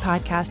weekly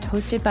podcast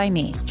hosted by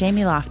me,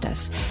 Jamie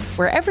Loftus,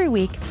 where every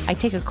week I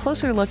take a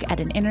closer look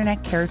at an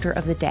internet character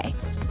of the day.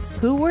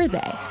 Who were they?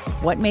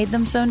 What made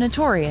them so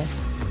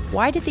notorious?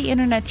 Why did the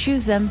internet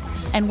choose them?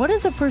 And what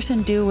does a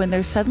person do when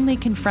they're suddenly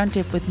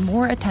confronted with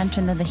more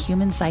attention than the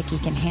human psyche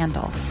can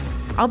handle?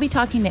 I'll be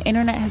talking to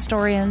internet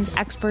historians,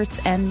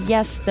 experts, and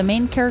yes, the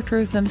main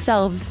characters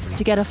themselves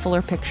to get a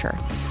fuller picture.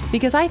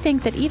 Because I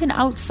think that even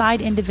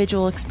outside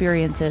individual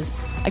experiences,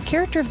 a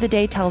character of the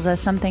day tells us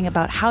something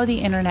about how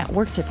the internet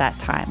worked at that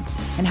time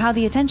and how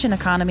the attention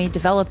economy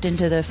developed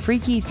into the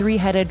freaky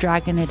three-headed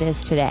dragon it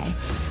is today.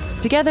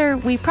 Together,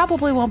 we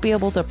probably won't be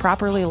able to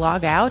properly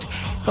log out,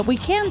 but we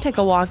can take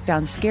a walk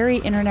down scary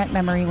internet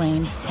memory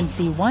lane and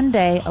see one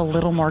day a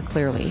little more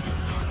clearly.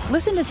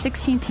 Listen to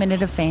 16th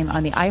Minute of Fame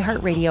on the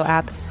iHeartRadio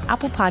app,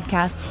 Apple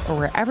Podcasts, or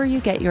wherever you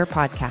get your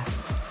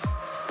podcasts.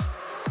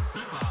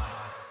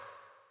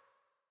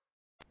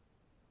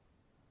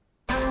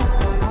 All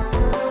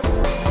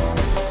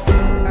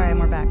right,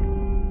 we're back.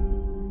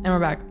 And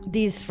we're back.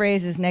 These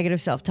phrases,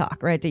 negative self-talk,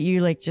 right? That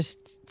you like just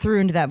threw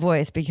into that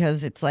voice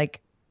because it's like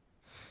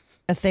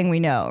a thing we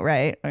know,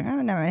 right? Like,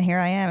 oh no, here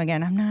I am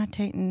again. I'm not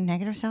taking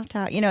negative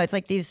self-talk. You know, it's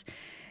like these,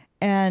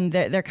 and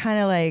they're kind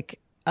of like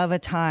of a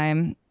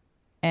time.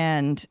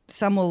 And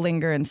some will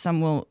linger and some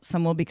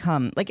will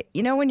become like,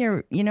 you know, when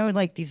you're, you know,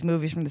 like these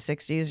movies from the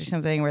 60s or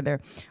something where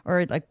they're,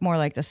 or like more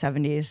like the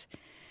 70s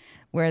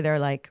where they're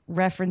like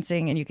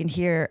referencing and you can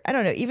hear, I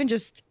don't know, even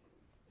just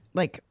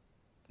like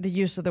the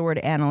use of the word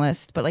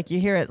analyst, but like you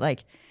hear it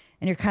like,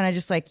 and you're kind of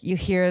just like, you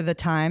hear the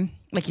time,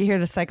 like you hear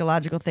the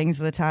psychological things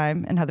of the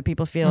time and how the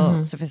people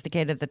feel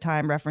sophisticated at the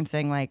time,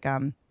 referencing like,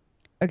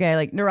 okay,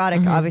 like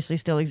neurotic obviously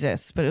still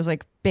exists, but it was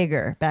like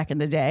bigger back in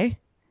the day.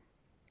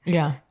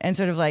 Yeah. And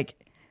sort of like,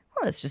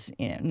 well, it's just,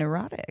 you know,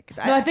 neurotic.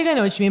 No, I think I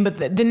know what you mean, but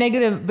the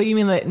negative, but you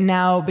mean like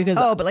now because...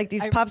 Oh, but like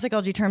these pop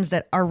psychology terms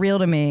that are real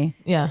to me.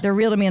 Yeah. They're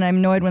real to me and I'm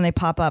annoyed when they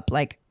pop up,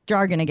 like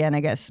jargon again, I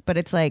guess. But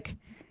it's like,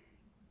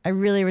 I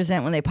really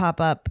resent when they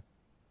pop up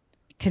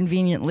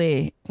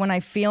conveniently, when I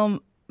feel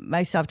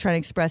myself trying to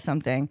express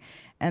something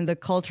and the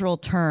cultural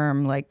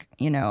term, like,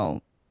 you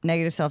know,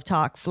 negative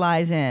self-talk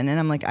flies in and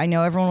I'm like, I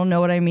know everyone will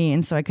know what I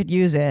mean, so I could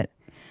use it.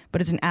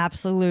 But it's an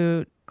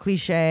absolute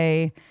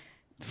cliche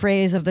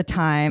phrase of the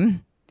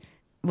time.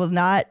 Will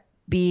not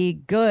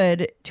be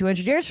good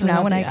 200 years from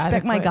now when I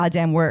expect my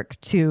goddamn work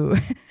to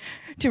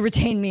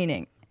retain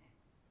meaning.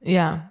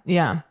 Yeah,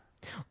 yeah.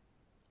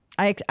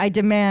 I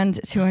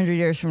demand 200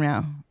 years from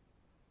now.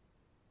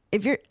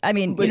 If you're, I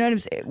mean, you know what I'm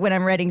saying? When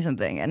I'm writing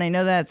something, and I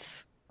know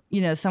that's,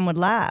 you know, some would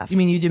laugh. You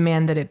mean you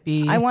demand that it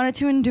be? I want it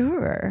to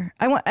endure.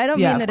 I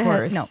don't mean that it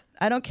has, no,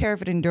 I don't care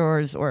if it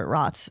endures or it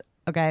rots.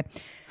 Okay.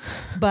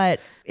 But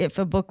if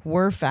a book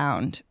were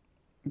found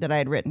that I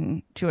had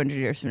written 200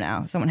 years from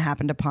now, someone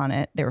happened upon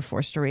it, they were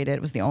forced to read it.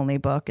 It was the only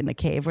book in the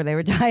cave where they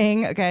were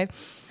dying. Okay.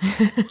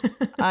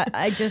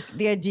 I just,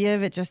 the idea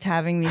of it just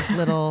having these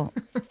little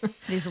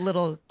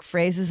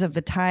phrases of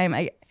the time,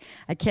 I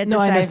can't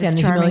decide if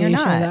it's charming or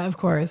not. That, of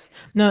course.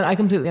 No, I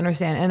completely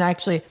understand. And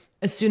actually,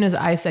 as soon as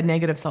I said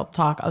negative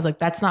self-talk, I was like,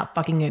 that's not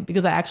fucking it,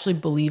 because I actually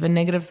believe in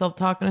negative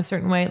self-talk in a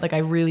certain way. Like I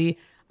really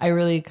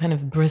kind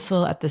of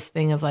bristle at this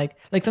thing of like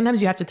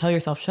sometimes you have to tell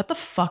yourself, shut the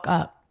fuck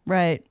up.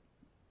 Right.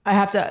 I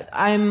got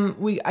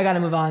to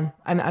move on.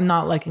 I'm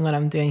not liking what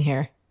I'm doing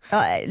here.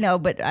 No,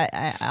 but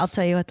I'll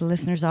tell you what the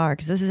listeners are,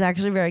 because this is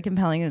actually very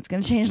compelling and it's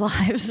going to change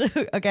lives.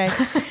 Okay.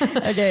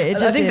 Okay.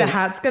 I think the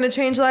hat's going to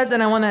change lives.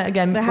 And I want to,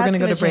 again, we're going to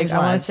go to break. I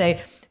want to say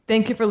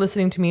thank you for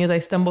listening to me as I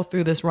stumble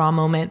through this raw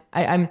moment.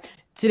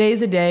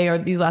 Today's a day, or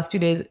these last few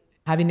days,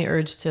 having the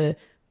urge to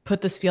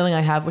put this feeling I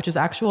have, which is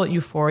actual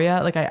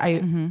euphoria. Like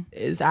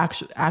is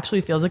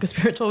actually feels like a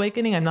spiritual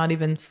awakening. I'm not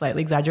even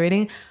slightly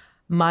exaggerating.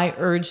 my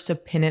urge to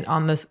pin it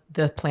on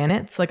the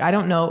planets. Like, I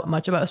don't know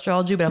much about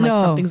astrology, but I'm like,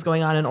 something's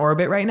going on in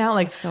orbit right now.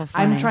 Like, so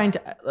funny. I'm trying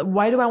to,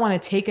 why do I want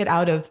to take it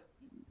out of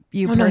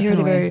you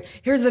personally?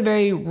 Here's the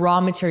very raw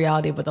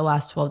materiality of what the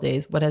last 12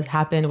 days, what has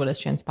happened, what has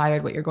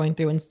transpired, what you're going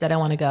through. Instead, I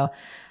want to go,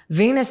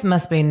 Venus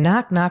must be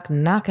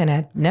knocking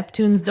at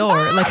Neptune's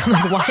door. Like, I'm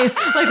like,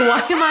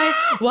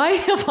 why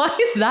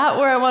is that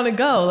where I want to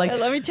go? Like,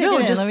 let me take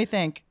it in. Let me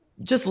think.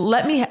 Just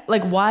let me,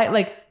 like, why,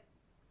 like,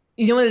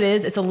 you know what it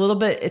is? It's a little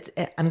bit,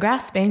 I'm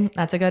grasping,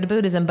 not to go to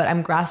Buddhism, but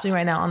I'm grasping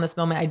right now on this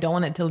moment. I don't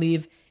want it to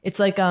leave. It's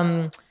like,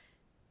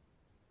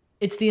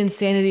 it's the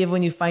insanity of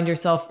when you find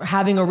yourself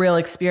having a real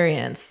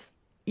experience.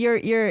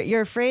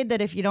 You're afraid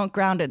that if you don't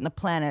ground it in the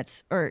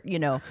planets, or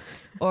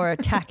or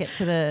tack it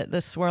to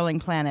the swirling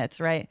planets,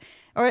 right?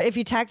 Or if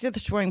you tack it to the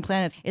swirling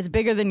planets, it's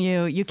bigger than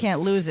you. You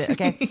can't lose it,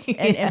 okay?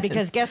 And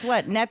because guess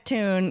what?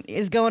 Neptune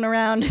is going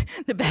around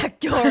the back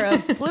door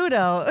of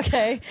Pluto,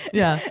 okay?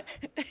 Yeah.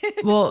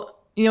 Well,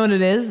 you know what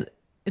it is?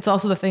 It's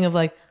also the thing of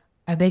like,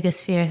 our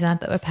biggest fear is not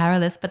that we're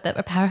powerless, but that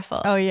we're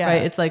powerful. Oh, yeah.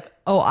 Right? It's like,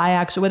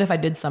 what if I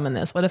did summon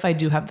this? What if I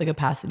do have the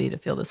capacity to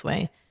feel this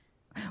way?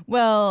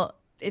 Well,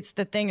 it's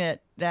the thing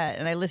that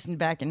and I listened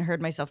back and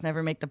heard myself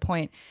never make the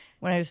point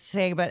when I was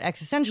saying about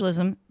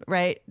existentialism,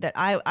 right? That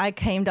I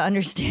came to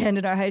understand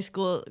in our high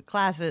school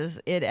classes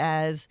it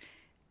as,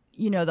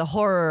 the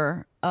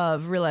horror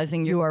of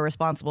realizing you are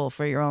responsible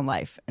for your own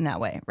life in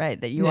that way,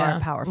 right? That you are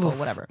powerful,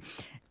 whatever.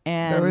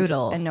 And,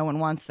 brutal. And no one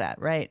wants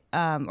that, right?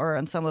 Or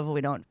on some level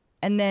we don't.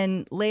 And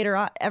then later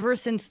on, ever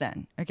since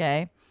then,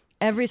 okay,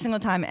 every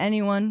single time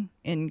anyone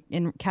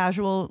in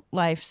casual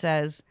life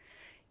says,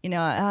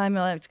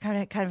 I'm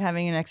kind of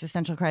having an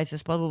existential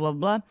crisis, blah, blah, blah,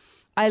 blah.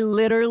 I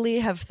literally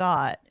have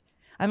thought,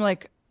 I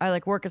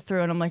work it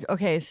through and I'm like,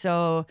 okay,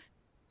 so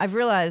I've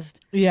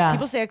realized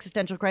people say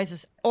existential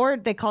crisis or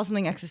they call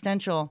something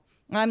existential.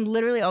 I'm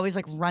literally always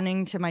like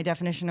running to my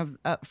definition of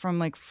from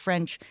like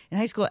French in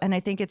high school. And I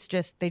think it's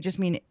just, they just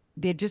mean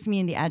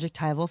the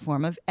adjectival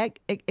form of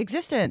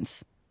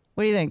existence.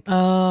 What do you think?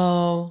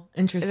 Oh,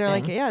 interesting. They're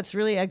like, yeah, it's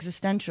really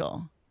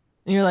existential.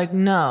 And you're like,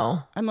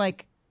 no. I'm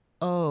like,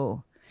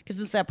 oh,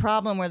 because it's that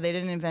problem where they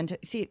didn't invent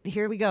it. See,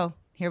 here we go.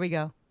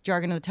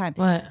 Jargon of the time.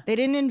 What? They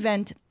didn't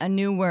invent a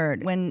new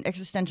word when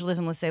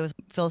existentialism, let's say, was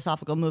a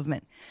philosophical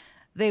movement.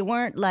 They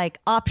weren't like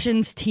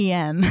options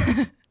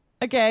TM.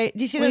 Okay.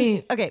 Do you see what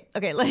I'm...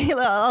 Okay.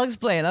 I'll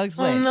explain. Oh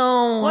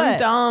no, what? I'm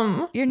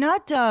dumb. You're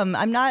not dumb.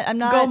 I'm not.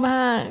 Go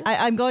back.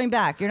 I'm going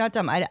back. You're not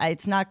dumb.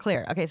 It's not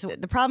clear. Okay. So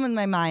the problem in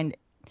my mind,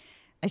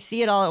 I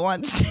see it all at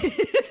once.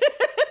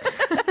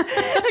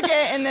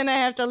 Okay. And then I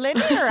have to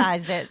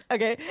linearize it.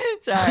 Okay.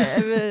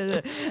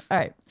 Sorry. All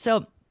right.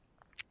 So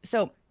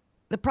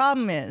the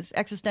problem is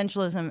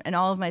existentialism and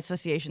all of my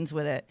associations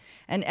with it,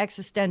 and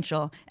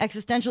existential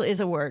is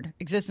a word.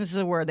 Existence is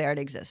a word. They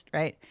already exist,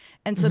 right?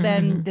 And so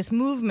then this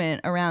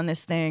movement around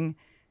this thing,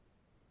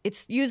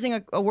 it's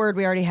using a word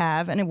we already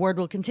have, and a word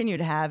we'll continue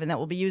to have, and that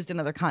will be used in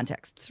other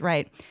contexts,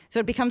 right? So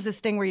it becomes this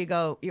thing where you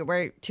go,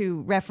 where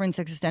to reference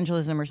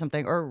existentialism or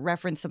something, or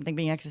reference something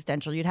being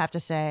existential, you'd have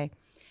to say,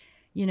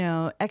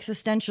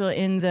 existential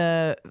in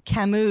the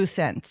Camus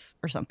sense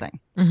or something.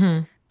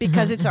 Mm-hmm.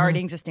 Because it's already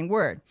an existing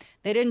word.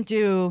 They didn't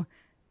do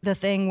the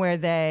thing where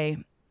they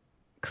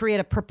create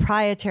a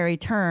proprietary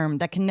term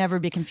that can never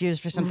be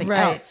confused for something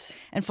else.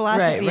 And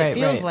philosophy, it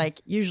feels like,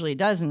 usually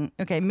doesn't.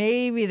 Okay,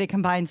 maybe they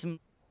combine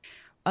some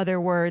other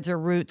words or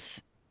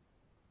roots.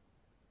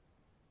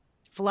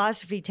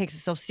 Philosophy takes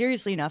itself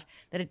seriously enough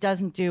that it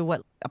doesn't do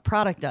what a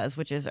product does,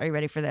 which is, are you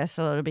ready for this?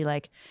 So it'll be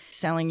like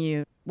selling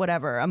you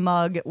whatever, a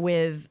mug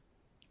with...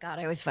 God,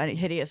 I always find it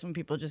hideous when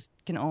people just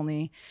can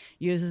only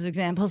use as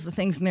examples the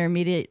things in their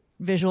immediate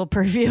visual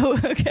purview.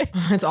 Okay,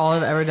 it's all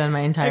I've ever done my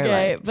entire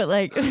life. But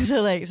like,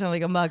 so like, something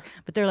like a mug.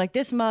 But they're like,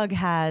 this mug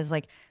has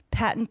like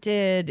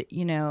patented,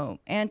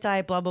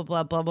 anti blah blah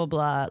blah blah blah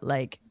blah,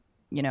 like,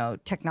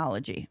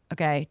 technology.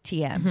 Okay,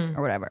 TM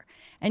or whatever.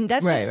 And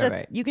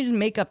that's you can just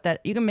make up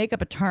that. You can make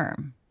up a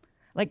term.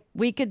 Like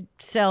we could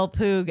sell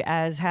Poog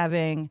as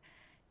having,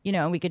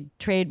 we could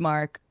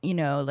trademark,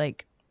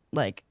 like.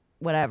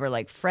 Whatever,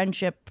 like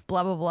friendship,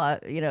 blah, blah,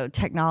 blah,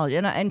 technology.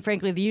 And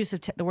frankly, the use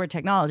of the word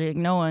technology,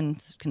 no one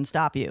can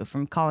stop you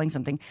from calling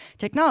something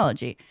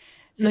technology.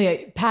 So,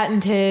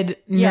 patented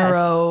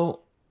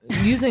neuro,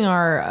 using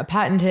our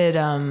patented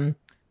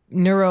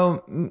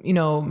neuro,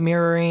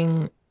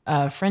 mirroring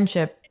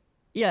friendship.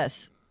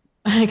 Yes.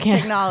 I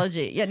can't.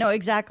 Technology. Yeah, no,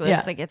 exactly.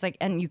 Yeah. It's like,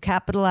 and you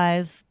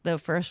capitalize the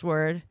first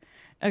word.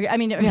 Okay, I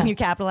mean, you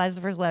capitalize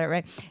the first letter,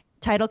 right?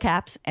 Title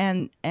caps,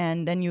 and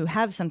then you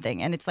have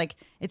something, and it's like,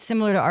 it's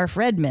similar to Arf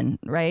Redman,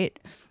 right?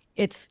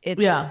 It's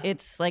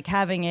like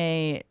having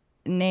a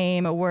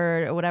name, a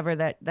word, or whatever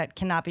that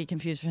cannot be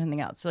confused for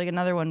something else. So like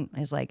another one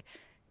is like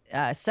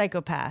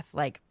psychopath.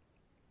 Like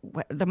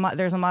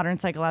there's a modern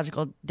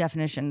psychological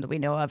definition that we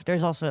know of.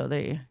 There's also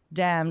the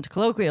damned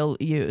colloquial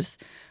use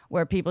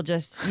where people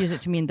just use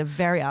it to mean the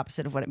very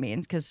opposite of what it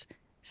means. Because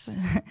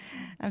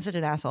I'm such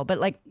an asshole, but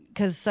like,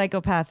 because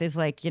psychopath is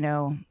like,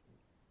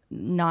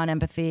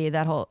 non-empathy,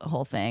 that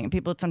whole thing. And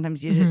people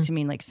sometimes use it to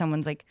mean like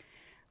someone's like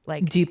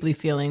like deeply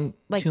feeling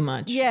like, too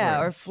much.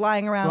 or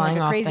flying around like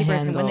a crazy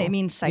person when they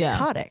mean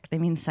psychotic. They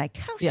mean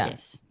psychosis. Yeah.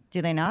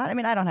 Do they not? I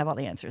mean, I don't have all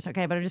the answers,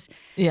 okay? But I just...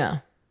 Yeah.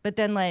 But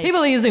then like...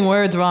 People are using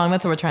words wrong.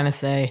 That's what we're trying to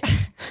say.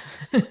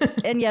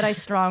 And yet I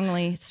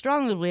strongly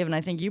believe, and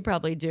I think you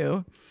probably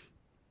do,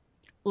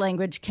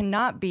 language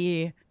cannot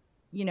be,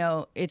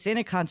 it's in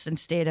a constant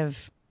state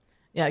of...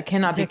 Yeah, it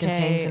cannot decay. be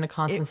contained in a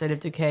constant state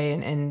of decay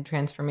and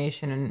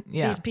transformation. And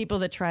these people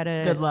that try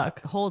to good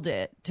luck. Hold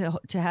it, to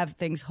have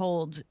things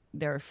hold,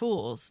 they're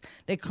fools.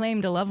 They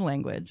claim to love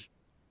language,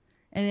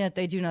 and yet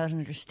they do not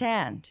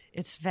understand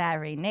its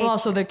very nature. Well,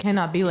 also there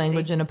cannot be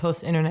language in a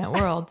post-internet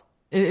world.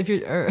 If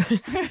you're...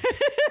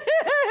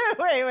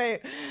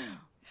 Wait.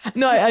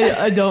 No,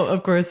 I don't,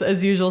 of course,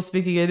 as usual,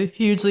 speaking in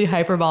hugely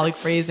hyperbolic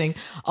phrasing.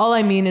 All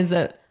I mean is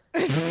that...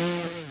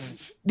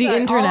 The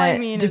internet,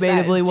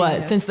 debatably,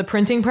 what? Since the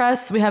printing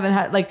press, we haven't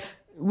had,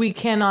 we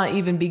cannot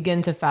even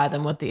begin to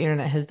fathom what the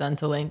internet has done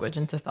to language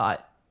and to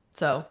thought.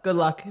 So good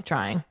luck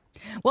trying.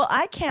 Well,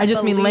 I can't. I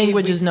just mean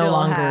language is no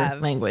longer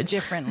language.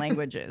 Different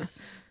languages.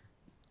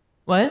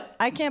 What?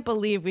 I can't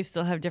believe we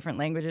still have different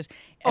languages.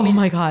 I mean,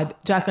 my God,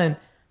 Jacqueline.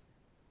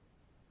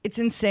 It's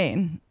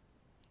insane.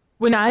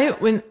 When I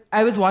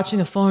was watching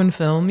a foreign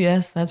film,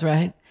 yes, that's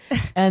right.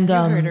 And you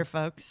heard her,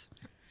 folks.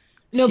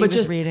 No, she but was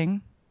just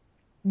reading.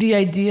 The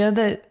idea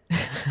that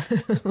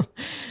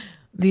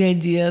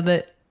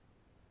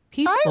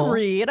people... I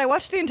read. I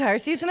watched the entire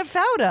season of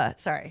Fauda.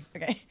 Sorry.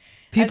 Okay.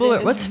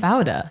 What's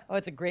Fauda? Oh,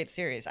 it's a great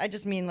series. I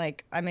just mean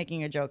I'm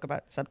making a joke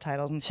about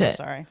subtitles. I'm Shit. so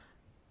sorry.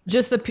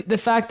 Just the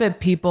fact that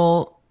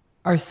people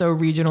are so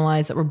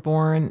regionalized, that we're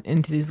born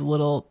into these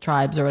little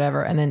tribes or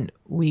whatever, and then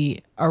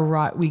we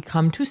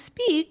come to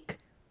speak.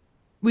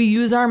 We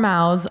use our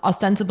mouths.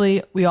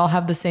 Ostensibly, we all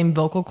have the same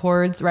vocal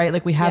cords, right?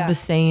 Like we have the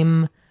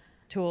same...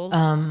 tools,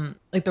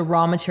 like the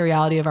raw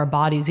materiality of our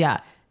bodies,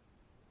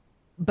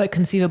 but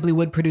conceivably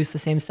would produce the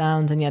same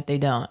sounds, and yet they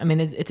don't. I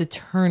mean, it's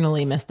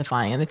eternally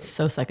mystifying, and it's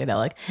so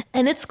psychedelic,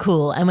 and it's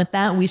cool. And with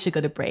that, we should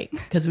go to break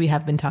because we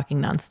have been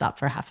talking nonstop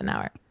for half an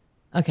hour.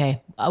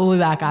 Okay, we'll be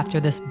back after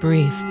this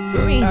brief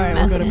All right,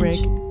 message. We'll go to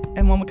break,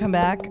 and when we come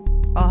back,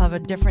 I'll have a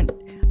different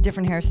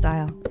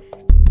hairstyle.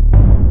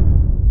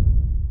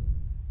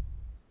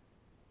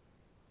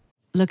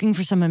 Looking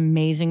for some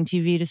amazing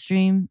TV to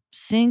stream?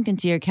 Sink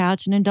into your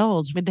couch and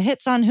indulge with the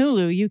hits on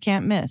Hulu you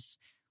can't miss.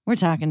 We're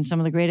talking some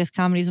of the greatest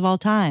comedies of all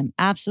time,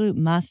 absolute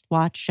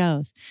must-watch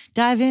shows.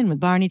 Dive in with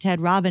Barney, Ted,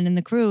 Robin, and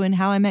the crew in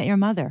How I Met Your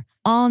Mother.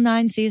 All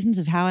 9 seasons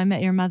of How I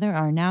Met Your Mother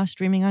are now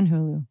streaming on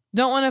Hulu.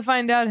 Don't want to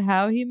find out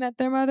how he met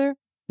their mother?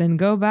 Then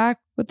go back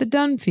with the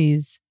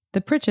Dunphys,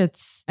 the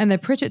Pritchetts, and the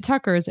Pritchett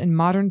Tuckers in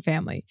Modern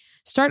Family.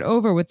 Start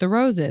over with the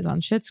Roses on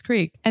Schitt's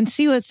Creek. And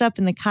see what's up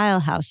in the Kyle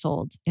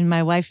household in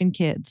My Wife and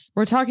Kids.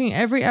 We're talking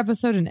every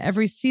episode and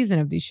every season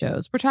of these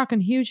shows. We're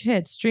talking huge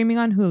hits streaming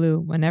on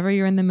Hulu whenever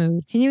you're in the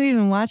mood. Can you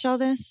even watch all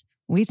this?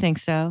 We think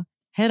so.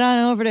 Head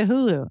on over to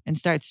Hulu and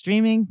start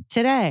streaming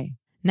today.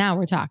 Now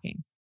we're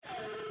talking.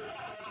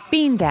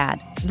 Bean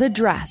Dad, The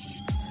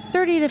Dress,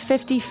 30 to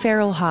 50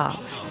 Feral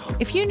Hogs.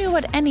 If you knew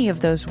what any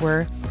of those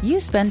were, you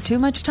spend too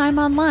much time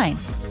online.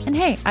 And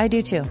hey, I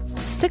do too.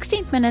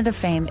 16th Minute of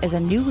Fame is a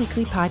new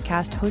weekly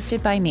podcast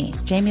hosted by me,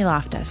 Jamie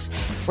Loftus,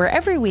 where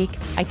every week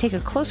I take a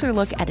closer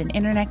look at an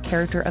internet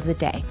character of the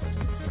day.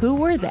 Who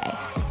were they?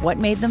 What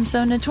made them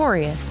so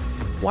notorious?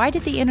 Why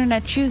did the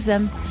internet choose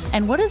them?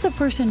 And what does a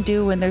person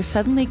do when they're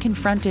suddenly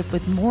confronted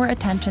with more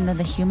attention than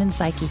the human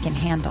psyche can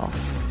handle?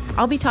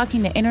 I'll be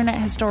talking to internet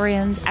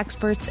historians,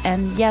 experts,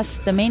 and yes,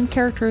 the main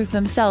characters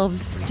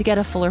themselves to get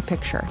a fuller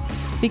picture.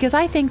 Because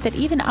I think that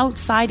even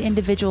outside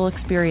individual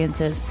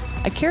experiences,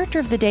 a character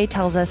of the day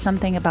tells us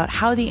something about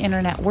how the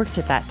internet worked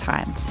at that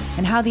time,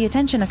 and how the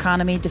attention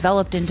economy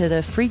developed into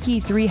the freaky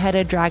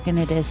 3-headed dragon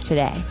it is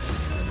today.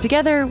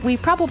 Together, we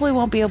probably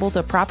won't be able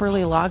to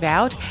properly log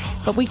out,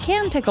 but we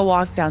can take a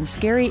walk down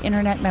scary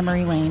internet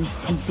memory lane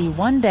and see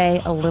one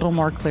day a little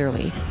more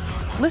clearly.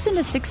 Listen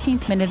to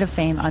 16th Minute of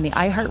Fame on the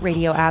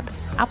iHeartRadio app,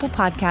 Apple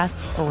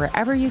Podcasts, or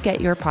wherever you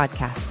get your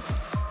podcasts.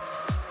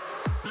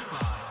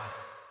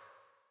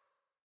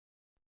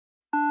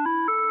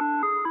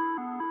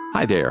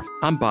 Hi there,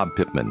 I'm Bob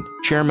Pittman,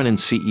 Chairman and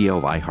CEO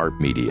of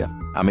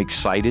iHeartMedia. I'm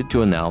excited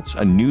to announce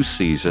a new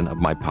season of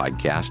my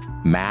podcast,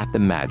 Math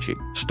and Magic,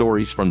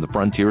 Stories from the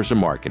Frontiers of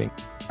Marketing.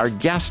 Our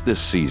guests this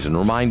season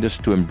remind us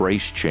to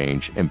embrace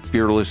change and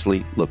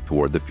fearlessly look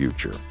toward the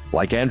future.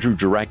 Like Andrew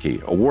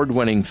Jarecki,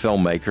 award-winning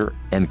filmmaker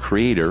and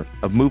creator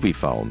of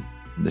Moviefone.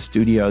 The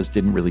studios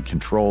didn't really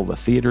control the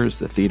theaters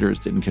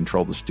didn't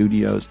control the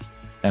studios.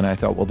 And I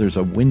thought, well, there's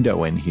a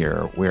window in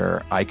here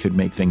where I could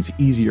make things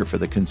easier for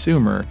the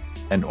consumer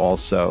and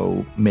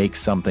also make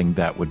something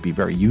that would be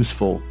very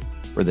useful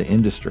for the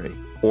industry.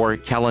 Or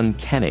Kellen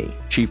Kenny,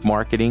 Chief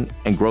Marketing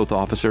and Growth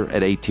Officer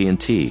at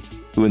AT&T,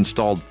 who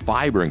installed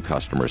fiber in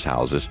customers'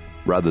 houses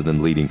rather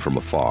than leading from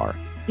afar.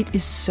 It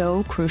is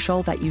so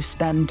crucial that you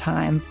spend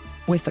time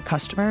with the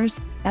customers.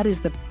 That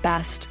is the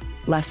best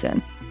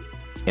lesson.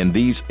 In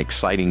these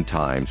exciting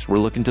times, we're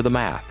looking to the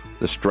math,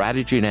 the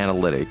strategy and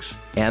analytics,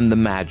 and the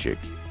magic,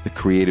 the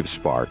creative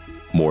spark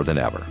more than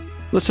ever.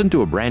 Listen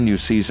to a brand new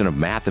season of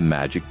Math and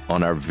Magic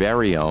on our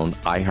very own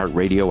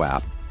iHeartRadio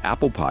app,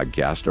 Apple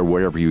Podcast, or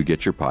wherever you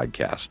get your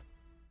podcast.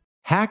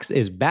 Hacks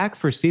is back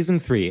for season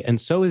 3,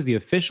 and so is the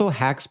official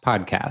Hacks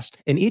podcast.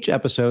 In each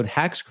episode,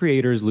 Hacks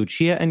creators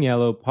Lucia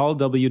Aniello, Paul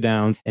W.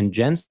 Downs, and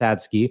Jen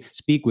Statsky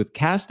speak with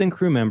cast and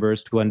crew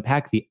members to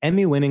unpack the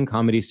Emmy-winning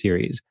comedy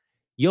series.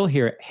 You'll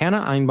hear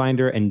Hannah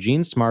Einbinder and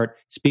Jean Smart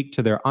speak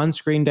to their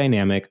on-screen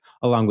dynamic,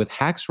 along with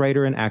Hacks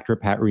writer and actor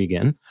Pat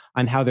Regan,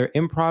 on how their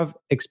improv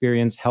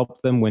experience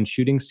helped them when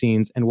shooting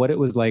scenes and what it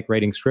was like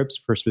writing scripts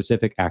for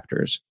specific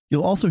actors.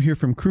 You'll also hear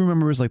from crew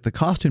members like the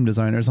costume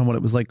designers on what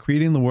it was like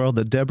creating the world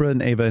that Deborah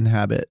and Ava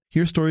inhabit.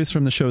 Hear stories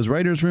from the show's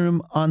writer's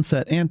room,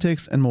 on-set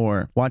antics, and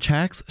more. Watch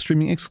Hacks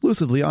streaming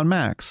exclusively on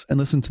Max, and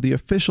listen to the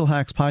official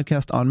Hacks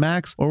podcast on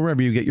Max or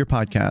wherever you get your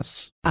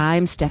podcasts.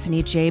 I'm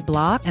Stephanie J.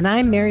 Block. And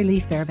I'm Mary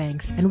Lee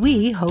Fairbanks. And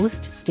we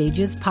host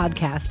Stages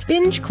Podcast.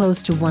 Binge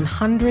close to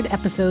 100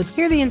 episodes.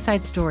 Hear the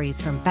inside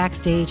stories from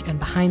backstage and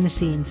behind the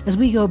scenes as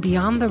we go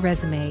beyond the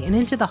resume and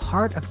into the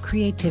heart of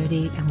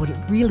creativity and what it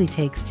really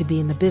takes to be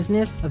in the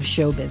business of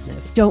show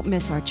business. Don't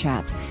miss our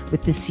chats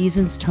with this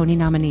season's Tony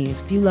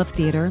nominees. If you love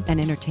theater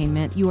and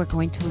entertainment, you are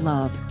going to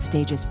love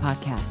Stages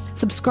Podcast.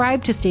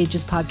 Subscribe to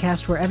Stages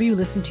Podcast wherever you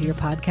listen to your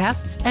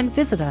podcasts and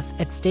visit us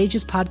at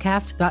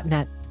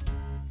stagespodcast.net.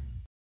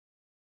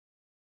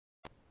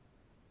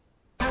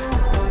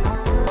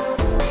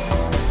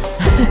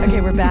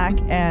 Okay, we're back.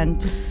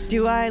 And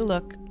do I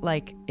look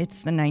like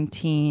it's the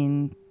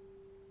 1930s?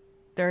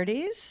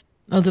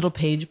 A little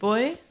page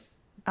boy?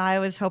 I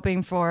was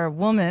hoping for a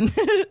woman.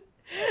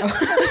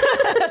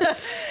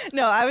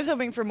 No, I was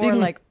hoping for more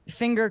like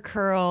finger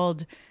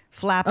curled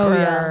flapper. Oh,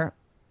 yeah.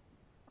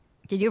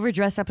 Did you ever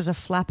dress up as a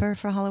flapper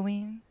for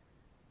Halloween?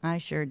 I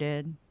sure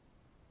did.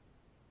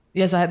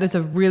 Yes, there's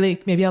a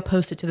really, maybe I'll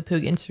post it to the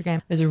Poog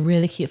Instagram. There's a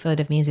really cute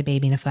photo of me as a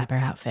baby in a flapper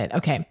outfit.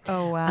 Okay.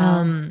 Oh,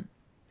 wow.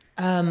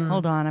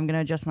 Hold on, I'm going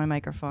to adjust my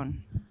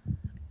microphone.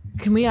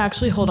 Can we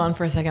actually hold on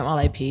for a second while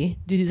I pee?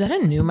 Dude, is that a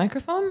new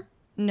microphone?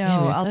 No,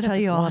 I'll tell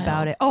you all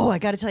about it. Oh, I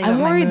got to tell you I'm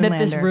about my worried that Moonlander.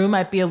 this room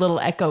might be a little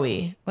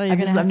echoey. Well, I've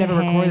never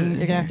recorded. You're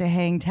going to have to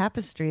hang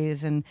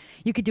tapestries, and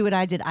you could do what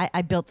I did.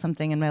 I built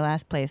something in my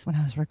last place when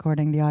I was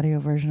recording the audio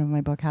version of my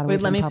book, How to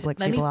Live in Public,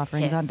 Feeble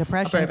Offerings on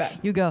Depression. I'll be right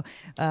back. You go,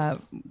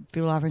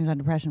 Feeble Offerings on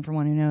Depression for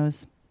one who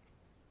knows.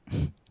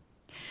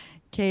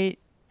 Kate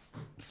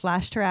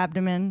flashed her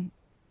abdomen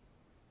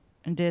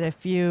and did a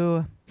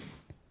few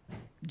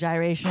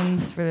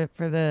gyrations for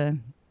the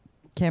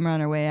camera on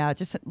her way out,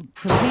 just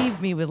to leave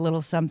me with a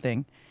little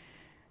something.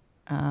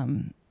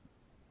 Let's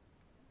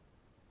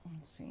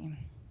see.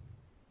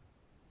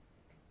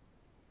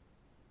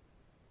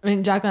 I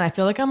mean, Jacqueline, I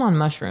feel like I'm on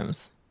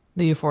mushrooms.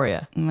 The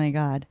euphoria. Oh my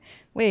God.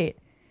 Wait.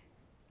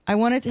 I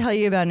want to tell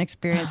you about an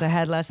experience I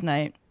had last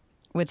night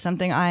with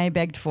something I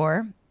begged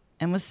for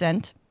and was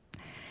sent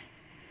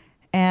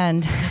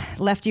and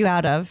left you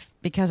out of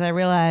because I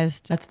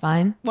realized... That's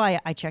fine. Well,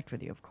 I checked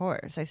with you, of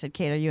course. I said,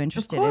 Kate, are you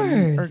interested in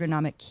an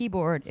ergonomic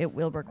keyboard? It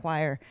will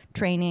require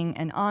training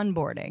and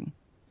onboarding.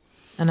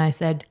 And I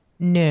said,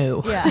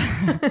 no. Yeah.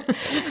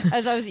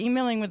 As I was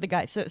emailing with the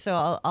guy.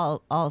 So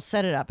I'll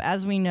set it up.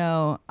 As we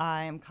know,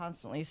 I am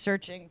constantly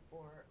searching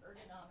for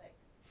ergonomic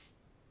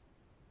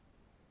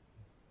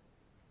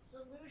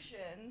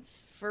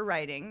solutions for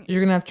writing.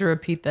 You're going to have to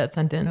repeat that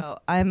sentence. No,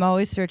 I'm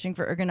always searching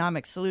for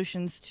ergonomic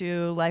solutions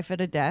to life at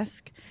a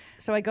desk.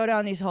 So I go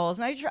down these holes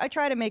and I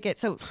try to make it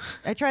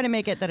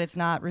that it's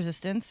not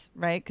resistance,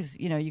 right? Because,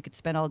 you could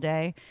spend all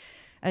day,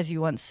 as you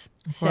once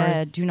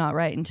said, do not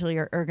write until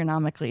you're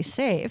ergonomically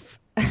safe.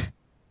 So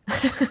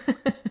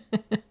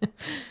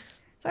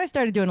I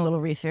started doing a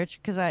little research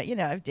because I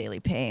have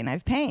daily pain. I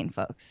have pain,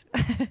 folks.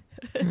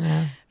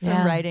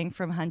 From writing,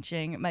 from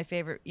hunching. My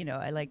favorite,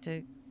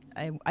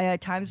 I at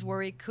times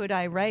worry, could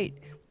I write?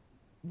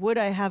 Would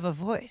I have a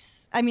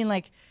voice? I mean,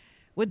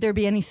 would there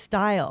be any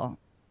style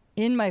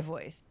in my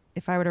voice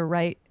if I were to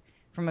write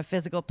from a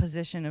physical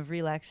position of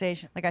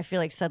relaxation? I feel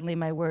like suddenly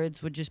my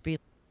words would just be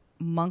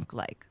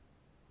monk-like.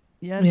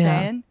 You know what I'm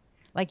saying?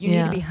 You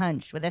need to be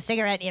hunched with a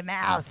cigarette in your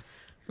mouth.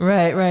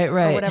 Right.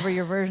 Or whatever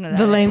your version of that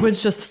the is.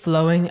 language just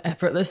flowing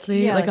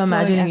effortlessly. Yeah, I'm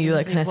imagining you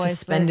kind of voiceless,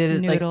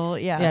 suspended. noodle,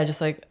 Yeah,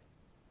 just like,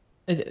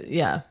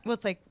 yeah. Well,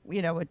 it's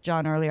what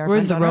John earlier.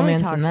 Where's the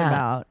romance talks in that?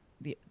 About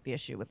the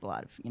issue with a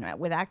lot of,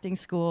 with acting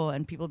school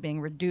and people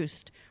being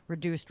reduced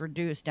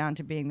down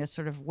to being this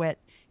sort of wet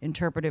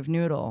interpretive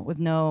noodle with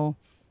no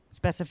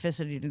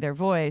specificity to their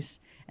voice.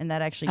 And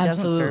that actually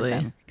doesn't serve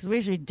them. Because we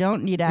actually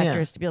don't need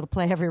actors to be able to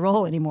play every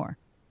role anymore.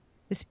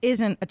 This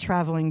isn't a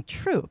traveling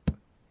troupe.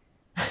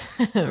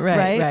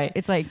 Right.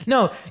 It's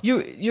no,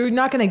 you're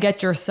not going to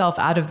get yourself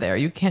out of there.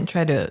 You can't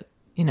try to,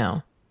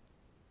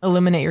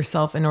 eliminate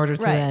yourself in order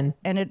to then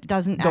and it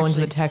doesn't go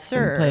into actually the text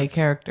serve. and play a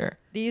character.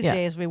 These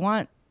days we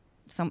want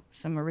some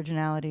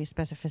originality,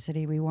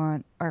 specificity. We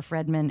want our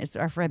Fredman. It's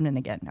our Fredman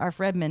again. Our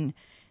Fredman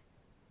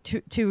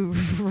to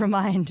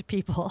remind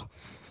people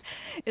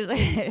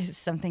is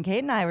something Kate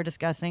and I were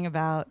discussing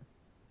about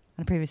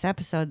on a previous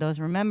episode.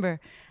 Those remember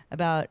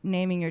about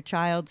naming your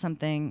child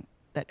something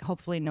that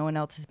hopefully no one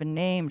else has been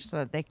named so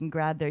that they can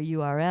grab their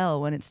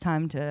URL when it's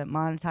time to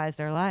monetize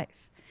their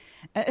life.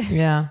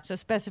 Yeah. So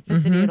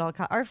specificity at all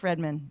costs. R.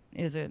 Fredman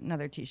is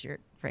another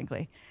T-shirt,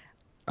 frankly.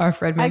 R.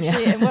 Fredman,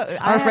 actually, yeah.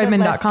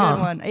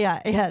 rfredman.com.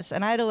 Yeah, yes.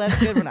 And I had a less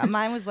good one.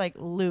 Mine was like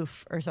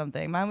Loof or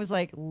something. Mine was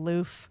like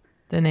Loof.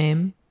 The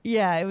name?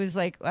 Yeah, it was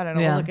like, I don't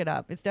know, we'll look it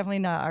up. It's definitely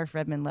not R.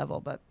 Fredman level,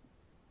 but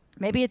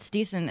maybe it's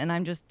decent and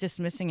I'm just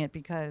dismissing it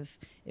because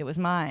it was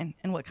mine.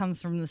 And what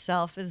comes from the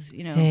self is,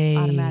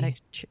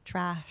 automatic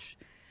trash.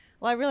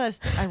 Well, I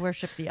realized I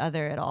worship the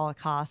other at all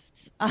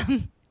costs.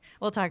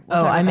 We'll talk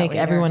I make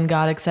later. everyone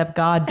God except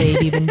God,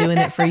 baby. Been doing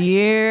it for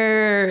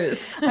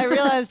years. I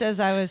realized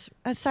as I was,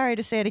 sorry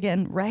to say it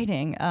again,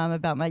 writing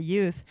about my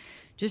youth,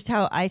 just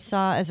how I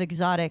saw as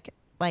exotic,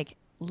 like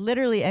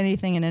literally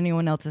anything in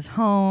anyone else's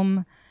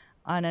home,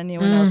 on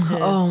anyone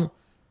else's.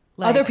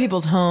 Other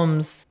people's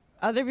homes.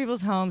 Other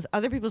people's homes,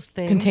 other people's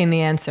things. Contain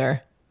the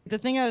answer. The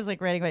thing I was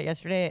like writing about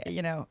yesterday,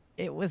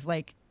 it was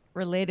like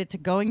related to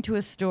going to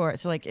a store.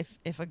 So like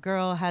if a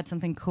girl had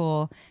something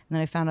cool and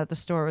then I found out the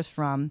store was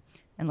from,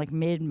 and like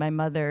made my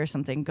mother or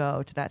something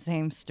go to that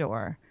same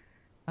store,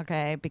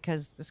 okay,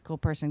 because this cool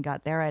person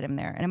got their item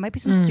there. And it might be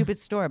some stupid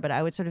store, but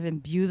I would sort of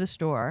imbue the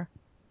store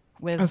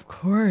with, of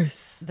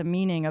course, the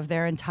meaning of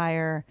their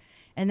entire.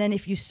 And then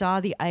if you saw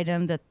the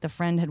item that the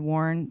friend had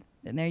worn,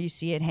 and there you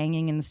see it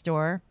hanging in the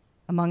store,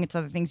 among its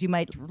other things, you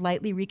might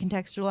lightly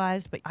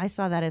recontextualize. But I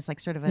saw that as like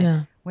sort of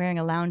wearing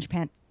a lounge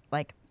pant.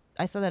 Like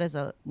I saw that as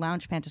a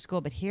lounge pant to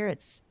school, but here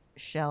it's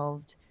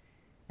shelved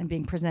and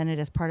being presented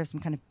as part of some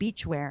kind of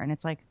beachwear. And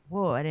it's like,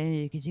 whoa, I didn't know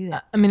you could do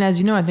that. I mean, as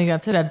you know, I think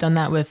I've said I've done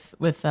that with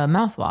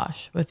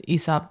mouthwash, with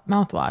Aesop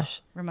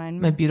mouthwash.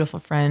 Remind me. My beautiful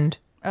friend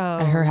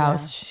at her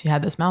house, she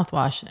had this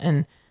mouthwash.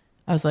 And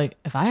I was like,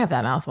 if I have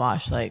that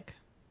mouthwash, like,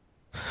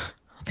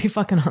 I'll be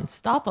fucking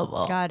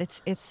unstoppable. God,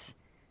 it's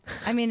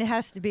I mean, it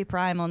has to be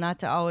primal, not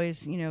to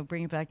always,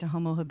 bring it back to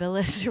Homo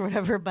habilis or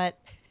whatever, but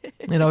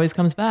it always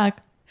comes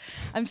back.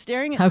 I'm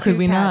staring at How two could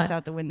we cats not?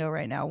 out the window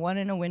right now. One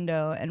in a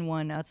window and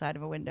one outside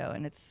of a window,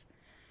 and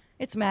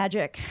it's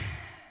magic.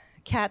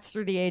 Cats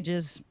through the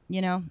ages,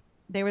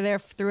 they were there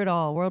through it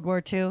all. World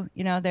War II,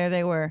 there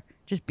they were,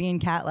 just being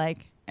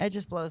cat-like. It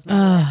just blows me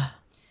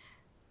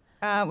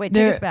away. Wait,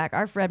 take us back.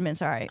 R. Fredman,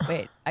 sorry.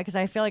 Wait, because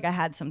I feel like I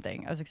had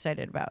something I was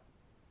excited about.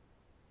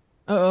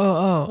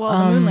 Well,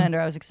 the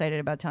Moonlander I was excited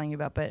about telling you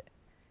about, but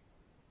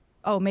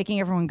making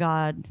everyone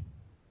God,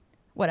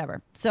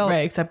 whatever. So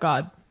right, except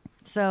God.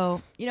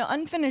 So,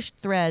 unfinished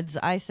threads,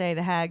 I say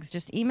the hags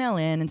just email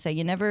in and say,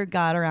 you never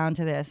got around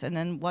to this. And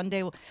then one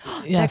day,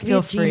 that could be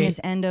a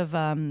genius end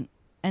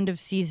of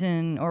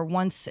season or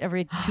once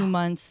every 2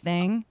 months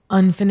thing.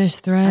 Unfinished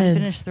threads.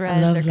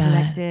 I love they're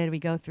collected. We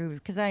go through,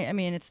 because I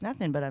mean, it's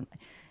nothing, but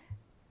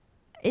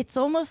it's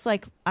almost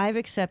like I've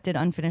accepted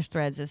unfinished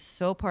threads as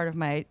so part of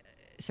my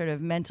sort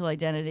of mental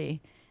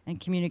identity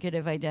and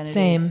communicative identity.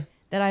 Same.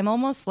 That I'm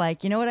almost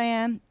like, you know what I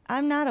am?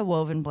 I'm not a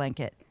woven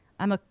blanket.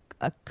 I'm a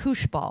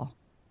koosh ball.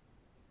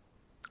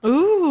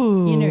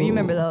 Ooh. You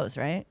remember those,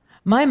 right?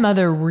 My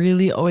mother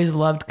really always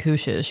loved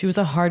kooshes. She was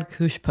a hard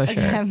koosh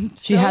pusher.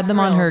 She had them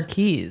on her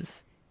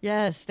keys.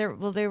 Yes, they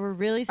were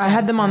really satisfying. I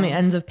had them on the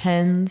ends of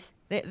pens.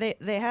 They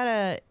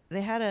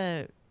had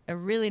a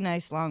really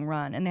nice long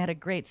run, and they had a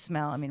great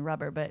smell. I mean,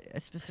 rubber, but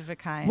a specific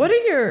kind. What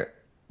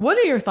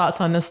are your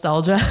thoughts on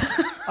nostalgia?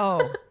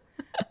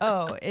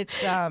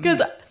 It's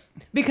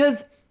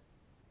because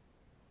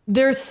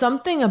there's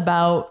something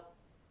about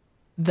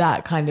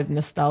that kind of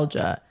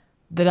nostalgia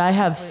that I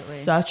have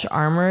such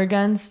armor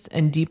against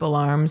and deep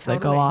alarms that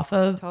go off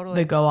of.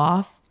 That go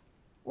off.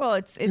 Well,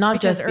 it's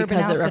not just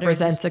because it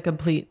represents a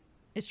complete.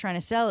 Is trying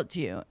to sell it to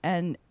you,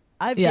 and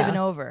I've given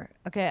over.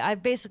 Okay,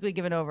 I've basically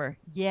given over.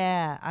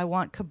 Yeah, I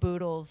want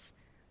caboodles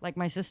like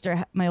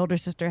my older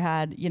sister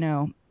had.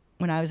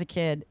 When I was a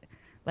kid,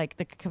 like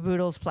the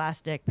caboodles,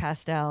 plastic,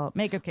 pastel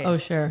makeup case. Oh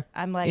sure.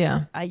 I'm like,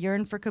 I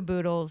yearn for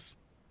caboodles.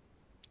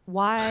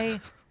 Why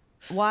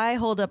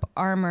hold up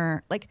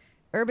armor? Like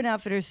Urban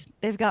Outfitters,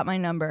 they've got my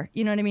number.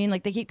 You know what I mean?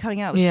 Like they keep coming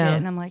out with shit,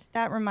 and I'm like,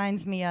 that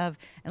reminds me of,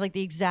 and like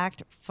the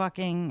exact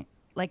fucking,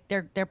 like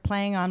they're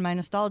playing on my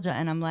nostalgia,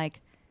 and I'm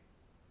like,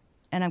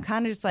 and I'm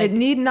kind of just like, it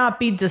need not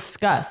be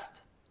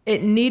discussed.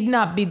 It need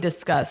not be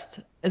discussed.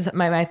 Is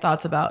my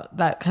thoughts about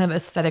that kind of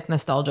aesthetic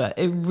nostalgia?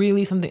 It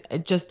really something.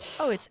 It just.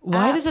 It's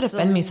why does it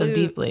offend me so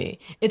deeply?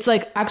 It's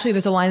like actually,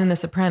 there's a line in The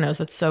Sopranos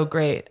that's so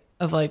great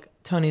of like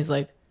Tony's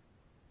like,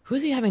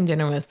 who's he having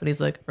dinner with? But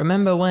he's like,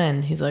 remember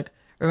when? He's like,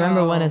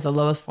 remember when is the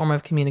lowest form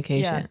of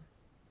communication. Yeah.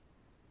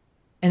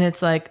 And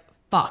it's like,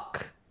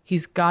 fuck.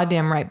 He's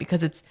goddamn right,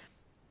 because it's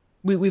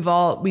we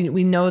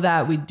know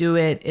that, we do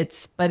it.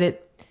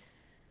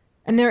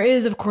 And there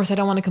is, of course, I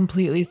don't want to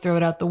completely throw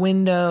it out the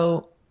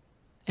window,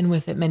 and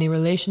with it many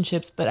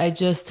relationships, but I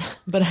just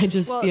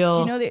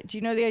feel. Do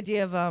you know the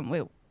idea of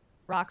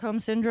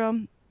Rockholm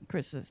syndrome?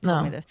 Chris has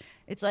told me this.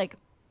 It's like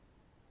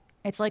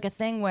a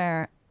thing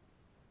where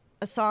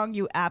a song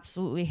you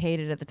absolutely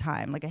hated at the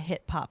time, like a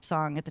hit pop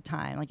song at the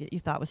time, like you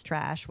thought was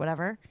trash,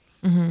 whatever,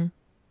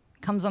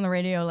 comes on the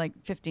radio like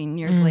 15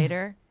 years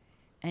later,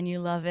 and you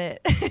love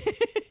it.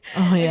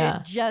 Oh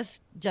yeah.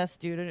 Just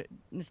due to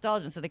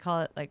nostalgia. So they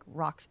call it like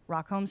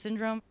Rockholm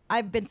syndrome.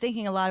 I've been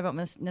thinking a lot about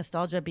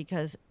nostalgia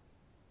because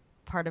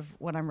part of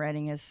what I'm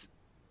writing is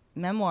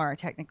memoir,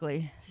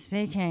 technically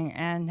speaking,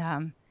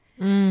 and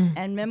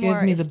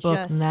memoir is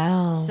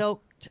just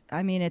soaked.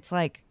 I mean, it's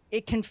like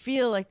it can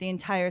feel like the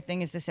entire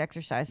thing is this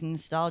exercise in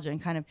nostalgia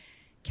and kind of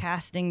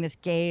casting this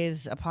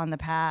gaze upon the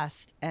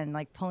past and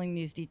like pulling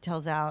these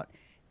details out,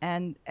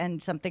 and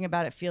something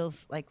about it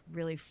feels like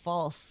really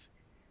false.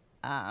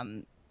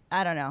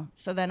 I don't know.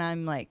 So then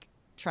I'm like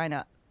trying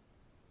to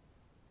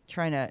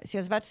see, I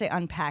was about to say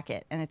unpack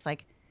it, and it's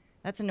like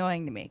that's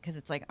annoying to me because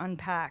it's like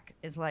unpack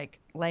is like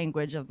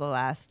language of the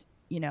last,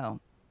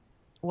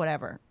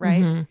 whatever,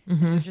 right?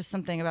 Mm-hmm. There's just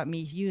something about me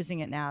using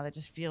it now that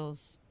just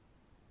feels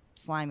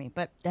slimy.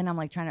 But then I'm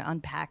like trying to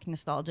unpack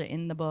nostalgia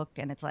in the book,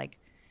 and it's like,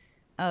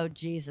 oh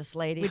Jesus,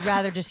 lady, we'd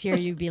rather just hear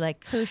you be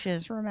like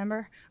Kushes,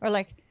 remember, or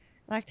like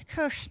the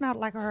Kush smelled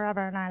like a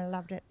rubber and I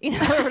loved it,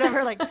 or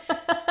whatever. Like,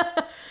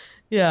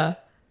 yeah.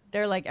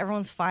 They're like,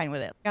 everyone's fine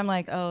with it. I'm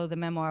like, oh, the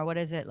memoir, what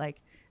is it?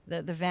 Like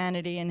the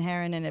vanity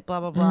inherent in it,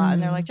 blah, blah, blah.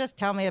 And they're like, just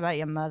tell me about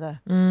your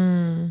mother.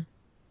 Oh.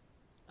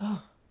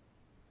 I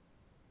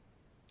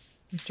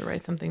have to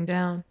write something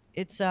down.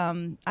 It's, I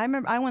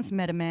remember I once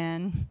met a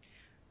man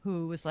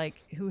who was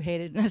like, who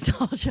hated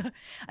nostalgia.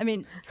 I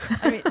mean,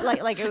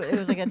 like it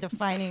was like a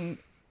defining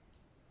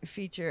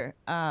feature.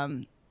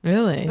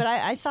 Really? But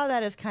I saw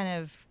that as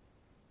kind of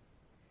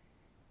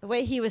the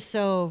way he was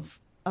so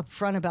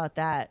upfront about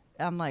that.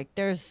 I'm like,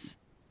 there's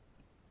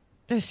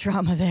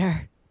drama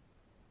there.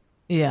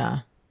 Yeah.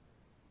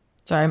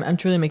 Sorry, I'm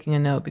truly making a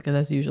note because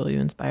as usual, you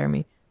inspire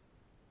me.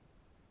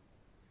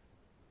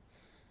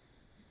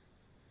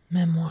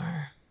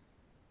 Memoir.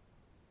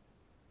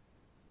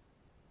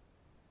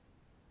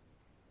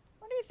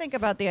 What do you think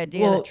about the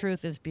idea that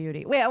truth is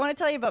beauty? Wait, I want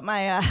to tell you about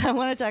my. I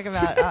want to talk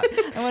about.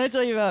 I want to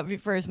tell you about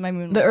first my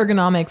moon. The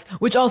ergonomics,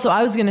 which also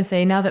I was going to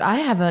say, now that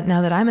I'm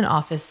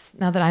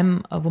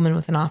a woman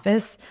with an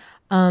office,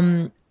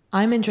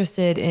 I'm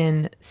interested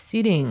in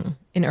seating,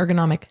 in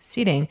ergonomic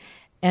seating.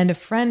 And a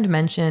friend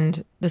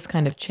mentioned this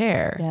kind of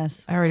chair.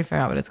 Yes. I already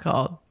forgot what it's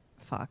called.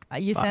 Fuck.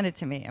 You sent it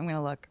to me. I'm going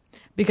to look.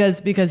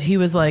 Because he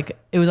was like,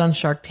 it was on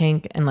Shark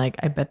Tank, and like,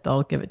 I bet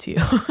they'll give it to you.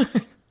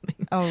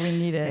 Oh, we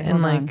need it.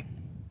 And like,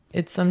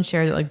 it's some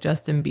chair that like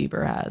Justin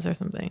Bieber has or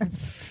something.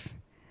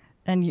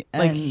 And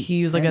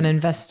he was like an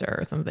investor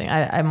or something.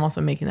 I'm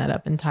also making that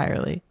up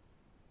entirely.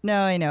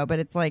 No, I know, but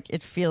it's like,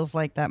 it feels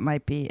like that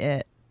might be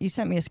it. You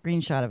sent me a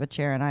screenshot of a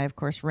chair, and I, of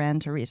course, ran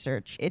to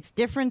research. It's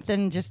different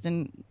than just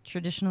a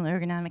traditional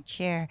ergonomic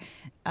chair.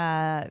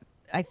 I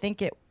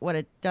think what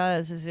it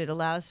does is it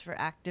allows for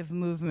active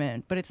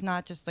movement, but it's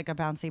not just like a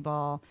bouncy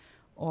ball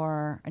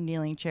or a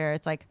kneeling chair.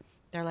 It's like,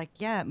 they're like,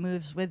 yeah, it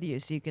moves with you,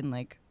 so you can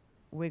like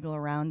wiggle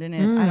around in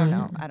it. I don't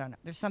know.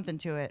 There's something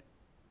to it.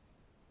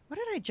 What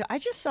did I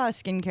just saw a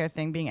skincare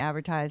thing being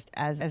advertised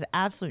as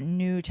absolute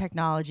new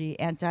technology,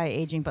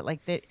 anti-aging, but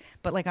like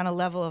on a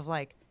level of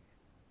like,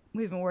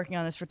 we've been working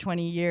on this for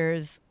 20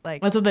 years.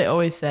 Like, that's what they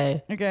always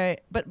say. Okay,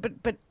 but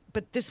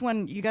this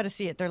one, you got to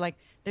see it. They're like,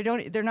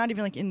 they're not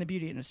even like in the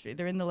beauty industry.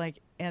 They're in the like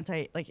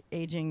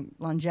anti-aging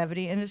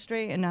longevity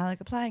industry, and now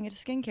like applying it to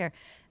skincare.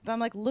 But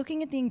I'm like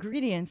looking at the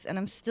ingredients, and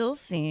I'm still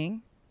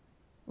seeing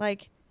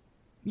like,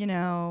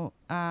 natural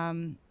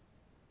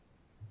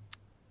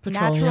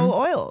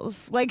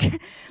oils. Like I'm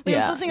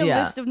still seeing a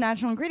list of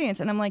natural ingredients,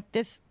 and I'm like,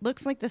 this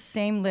looks like the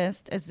same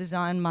list as is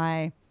on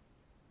my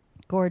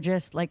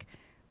gorgeous like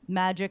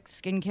magic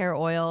skincare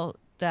oil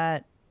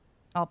that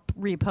I'll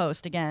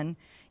repost again.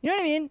 You know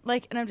what I mean?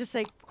 Like, and I'm just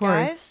like,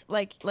 guys,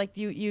 like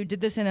you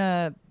did this in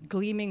a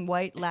gleaming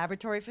white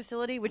laboratory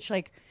facility, which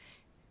like,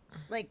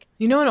 an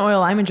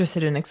oil I'm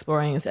interested in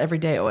exploring is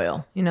everyday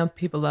oil.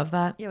 People love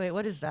that. Yeah, wait,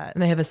 what is that?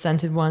 And they have a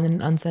scented one and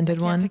an unscented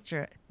one.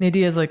 Picture it. The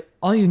idea is like,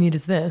 all you need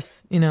is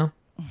this, You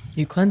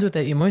cleanse with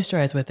it, you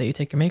moisturize with it, you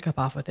take your makeup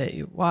off with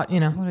it, What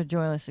a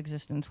joyless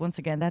existence. Once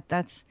again,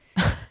 that's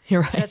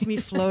you're right. That's me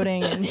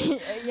floating, and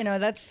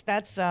that's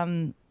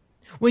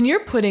When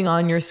you're putting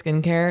on your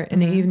skincare in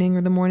the evening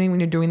or the morning, when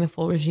you're doing the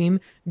full regime,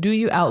 do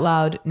you out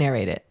loud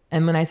narrate it?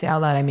 And when I say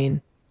out loud, I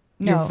mean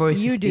your voice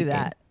is speaking. Do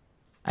that.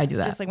 I do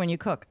that. Just like when you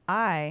cook.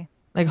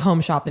 Like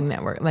Home Shopping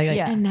Network.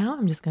 And now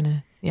I'm just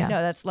gonna No,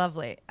 that's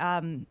lovely.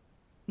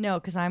 No,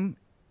 because I'm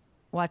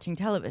watching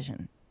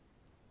television.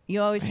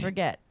 You always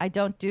forget. I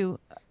don't do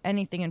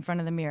anything in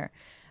front of the mirror.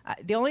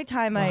 The only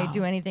time I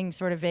do anything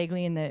sort of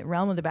vaguely in the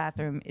realm of the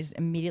bathroom is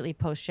immediately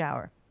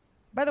post-shower.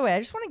 By the way, I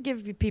just want to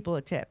give people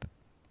a tip.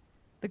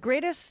 The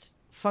greatest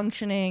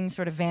functioning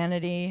sort of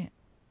vanity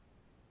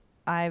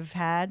I've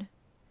had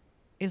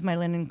is my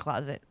linen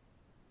closet.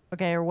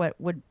 Okay, or what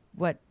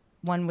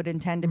one would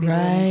intend to be the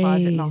linen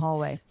closet in the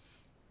hallway.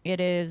 It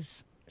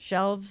is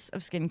shelves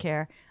of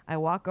skincare. I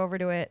walk over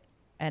to it,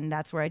 and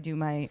that's where I do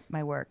my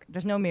work.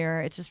 There's no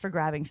mirror. It's just for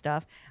grabbing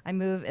stuff. I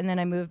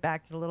move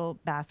back to the little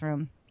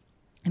bathroom.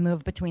 I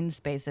move between the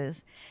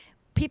spaces.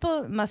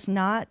 People must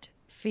not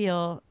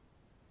feel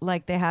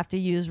like they have to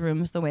use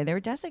rooms the way they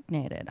were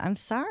designated. I'm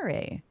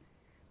sorry.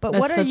 But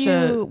what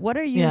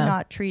are you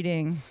not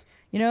treating?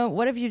 You know,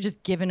 what have you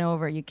just given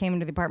over? You came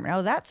into the apartment.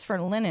 Oh, that's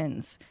for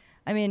linens.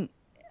 I mean,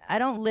 I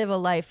don't live a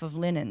life of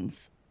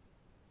linens.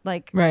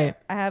 Like, I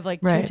have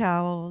like 2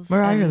 towels.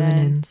 Where are your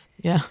linens?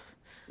 Yeah.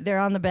 They're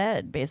on the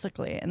bed,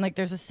 basically. And like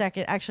there's a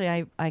second,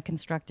 actually I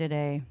constructed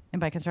and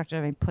by constructed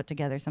I mean put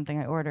together something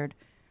I ordered.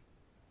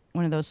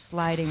 One of those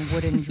sliding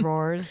wooden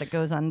drawers that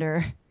goes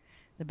under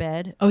the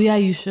bed. Oh yeah,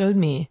 you showed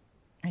me.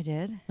 I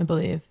did? I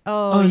believe.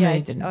 Oh yeah, no,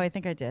 you didn't. I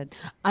think I did.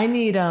 I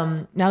need,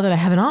 now that I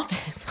have an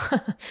office,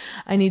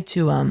 I need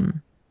to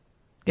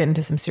get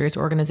into some serious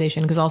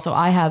organization, because also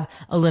I have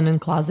a linen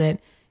closet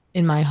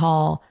in my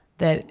hall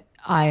that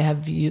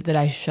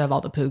I shove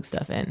all the Poog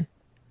stuff in.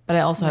 But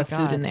I also have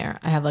food in there.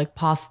 I have like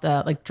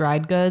pasta, like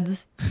dried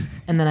goods,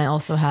 and then I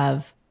also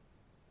have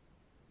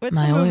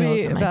my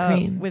oils and my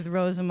creams. With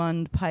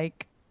Rosamund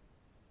Pike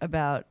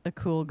about the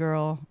cool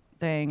girl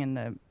thing and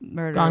the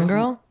murder. Gone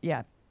Girl?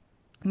 Yeah.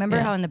 Remember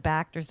how in the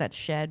back there's that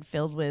shed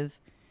filled with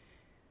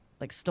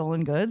like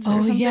stolen goods? Oh or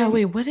something? yeah,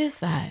 wait, what is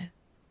that?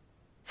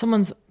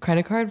 Someone's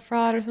credit card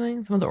fraud or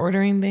something? Someone's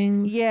ordering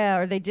things? Yeah,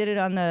 or they did it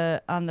on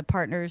the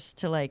partners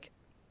to like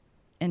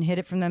and hid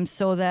it from them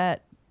so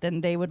that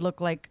then they would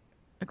look like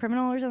a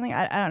criminal or something.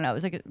 I don't know. It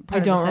was like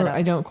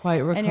I don't quite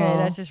recall. Anyway,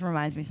 that just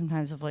reminds me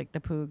sometimes of like the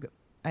Poog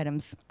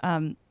items.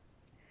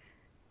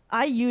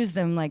 I use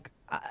them like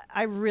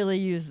I really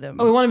use them.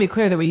 Oh, we want to be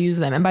clear that we use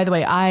them. And by the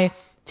way,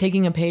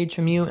 taking a page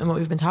from you and what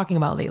we've been talking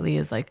about lately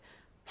is like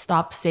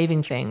stop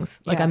saving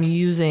things. Like I'm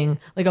using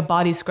like a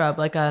body scrub,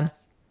 like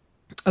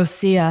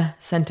Osea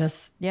sent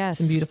us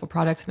some beautiful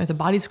products, and there's a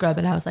body scrub,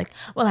 and I was like,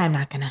 well, I'm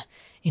not gonna,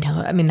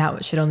 I mean,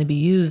 that should only be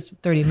used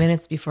 30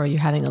 minutes before you're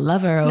having a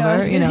lover over,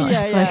 Like,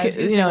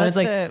 it's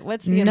like,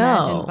 what's the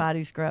imagined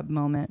body scrub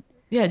moment?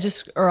 Yeah,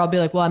 or I'll be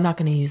like, well, I'm not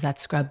gonna use that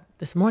scrub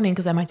this morning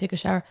because I might take a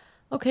shower.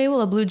 Okay,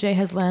 well, a blue jay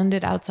has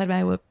landed outside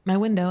my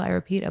window. I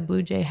repeat, a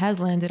blue jay has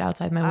landed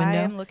outside my window. I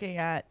am looking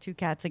at 2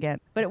 cats again,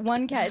 but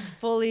one cat is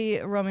fully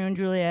Romeo and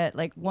Juliet.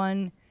 Like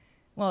one.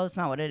 Well, it's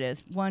not what it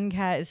is. One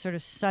cat is sort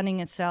of sunning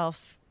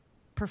itself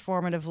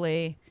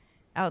performatively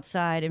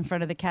outside in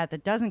front of the cat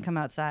that doesn't come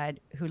outside,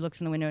 who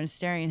looks in the window and is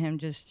staring at him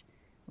just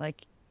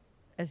like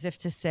as if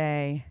to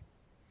say,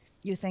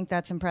 you think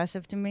that's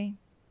impressive to me?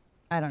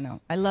 I don't know.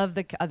 I love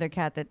the other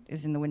cat that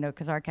is in the window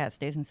because our cat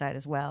stays inside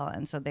as well.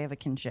 And so they have a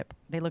kinship.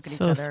 They look at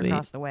each other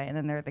across the way, and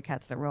then they're the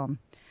cats that roam.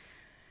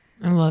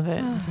 I love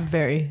it. It's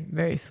very,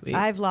 very sweet.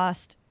 I've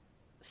lost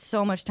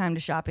so much time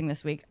to shopping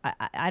this week.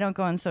 I don't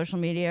go on social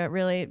media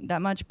really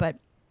that much, but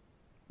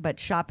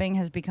shopping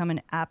has become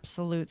an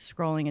absolute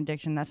scrolling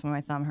addiction. That's when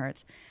my thumb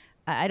hurts.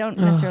 I don't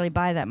necessarily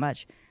buy that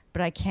much,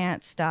 but I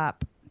can't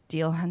stop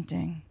deal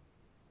hunting.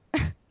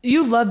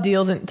 You love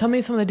deals, and tell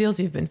me some of the deals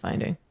you've been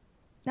finding.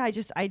 No, I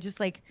just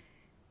like,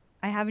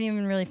 I haven't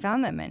even really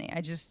found that many.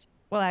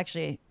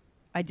 Actually,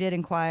 I did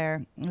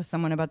inquire with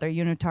someone about their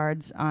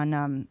unitards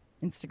on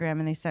Instagram,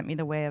 and they sent me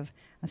the way of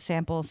a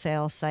sample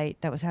sale site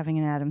that was having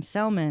an Adam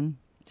Selman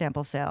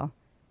sample sale,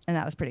 and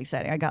that was pretty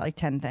exciting. I got like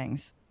 10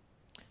 things.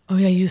 Oh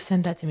yeah, you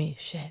sent that to me.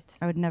 Shit,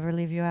 I would never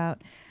leave you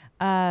out.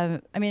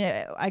 I mean,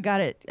 I got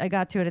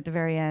to it at the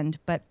very end,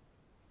 but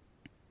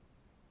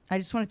I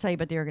just want to tell you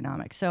about the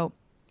ergonomics. So,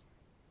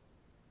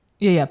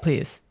 yeah,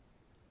 please.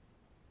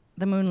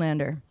 The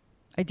Moonlander.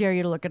 I dare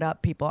you to look it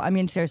up, people. I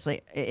mean,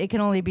 seriously, it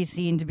can only be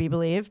seen to be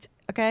believed.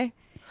 Okay,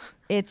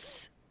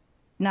 it's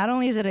not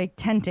only is it a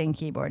tenting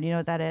keyboard. You know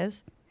what that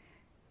is?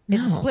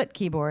 It's a split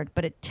keyboard,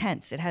 but it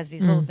tents. It has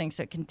these little things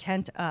so it can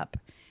tent up,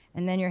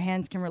 and then your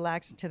hands can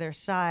relax to their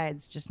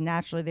sides. Just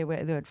naturally, they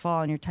would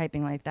fall, and you're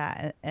typing like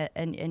that,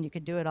 and you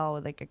could do it all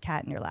with like a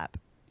cat in your lap.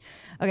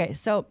 Okay,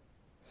 so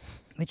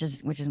which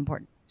is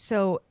important.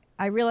 So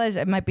I realize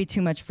it might be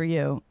too much for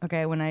you.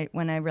 Okay, when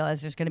I realize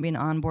there's going to be an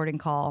onboarding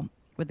call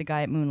with the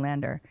guy at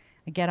Moonlander,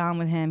 I get on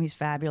with him. He's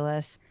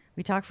fabulous.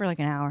 We talk for like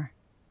an hour.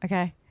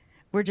 Okay,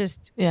 we're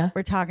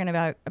talking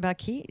about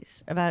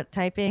keys, about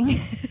typing.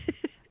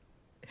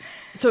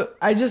 So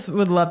I just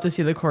would love to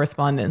see the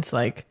correspondence.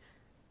 Like,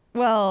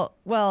 well,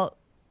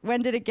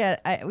 when did it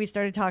get? We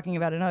started talking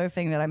about another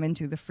thing that I'm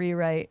into, the free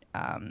write.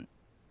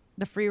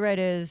 The free write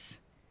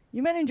is,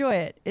 you might enjoy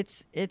it.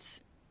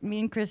 It's me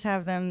and Chris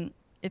have them.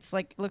 It's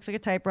like, looks like a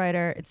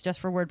typewriter. It's just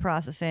for word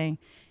processing.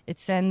 It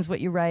sends what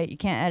you write. You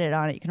can't edit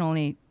on it. You can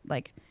only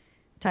like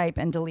type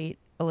and delete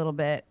a little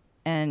bit,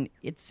 and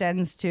it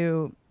sends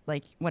to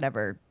like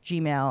whatever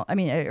Gmail. I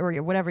mean,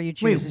 or whatever you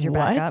choose as your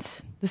backup.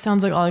 This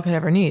sounds like all I could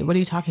ever need. What are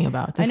you talking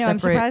about? I know. I'm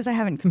surprised I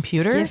haven't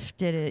computer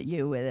gifted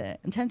you with it.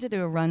 I'm tempted to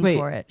do a run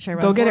for it. Should I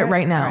run go get for it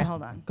right now. All right,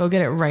 hold on. Go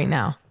get it right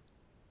now.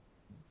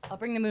 I'll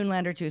bring the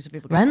Moonlander too, so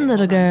people can run,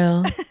 little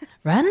girl.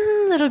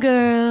 Run, little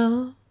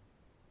girl.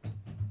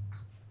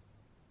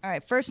 All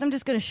right, first I'm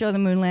just going to show the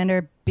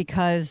Moonlander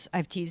because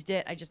I've teased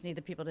it. I just need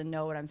the people to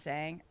know what I'm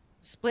saying.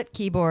 Split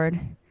keyboard.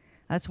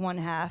 That's one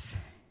half.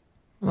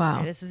 Wow.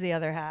 Okay, this is the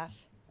other half.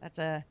 That's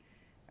a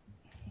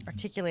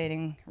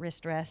articulating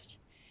wrist rest.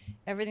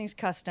 Everything's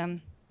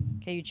custom.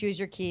 Okay, you choose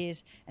your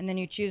keys, and then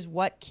you choose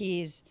what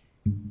keys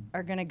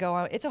are going to go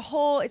on. It's a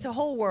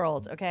whole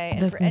world, okay?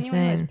 And That's for anyone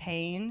who has insane.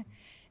 pain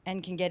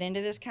and can get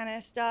into this kind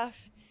of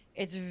stuff,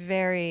 it's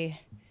very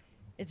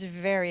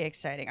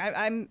exciting.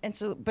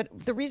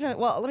 But the reason,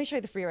 well, let me show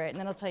you the free write and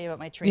then I'll tell you about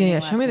my training. Yeah,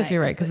 show me the free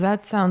write because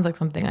that sounds like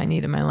something I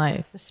need in my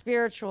life. The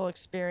spiritual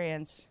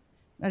experience.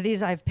 Now,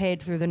 these I've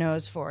paid through the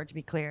nose for, to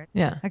be clear.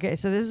 Yeah. Okay,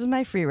 so this is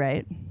my free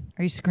write.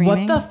 Are you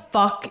screaming? What the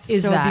fuck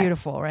is so that? So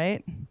beautiful,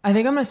 right? I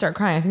think I'm gonna start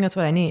crying. I think that's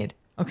what I need.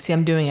 Okay, see,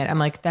 I'm doing it. I'm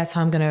like, that's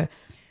how I'm gonna,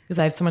 because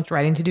I have so much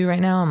writing to do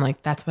right now. I'm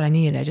like, that's what I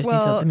need. I just need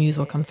to, the muse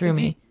will come through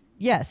me.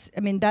 Yes,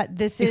 I mean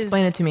this is.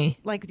 Explain it to me.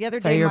 Like the other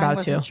day, mine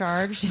wasn't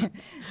charged. See,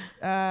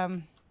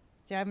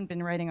 I haven't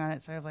been writing on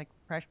it, so I've like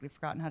practically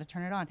forgotten how to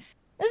turn it on.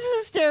 This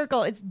is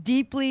hysterical. It's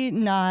deeply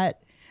not.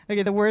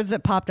 Okay, the words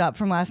that popped up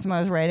from last time I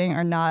was writing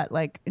are not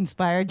like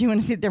inspired. Do you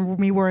want to see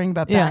me worrying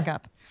about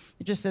backup?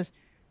 It just says,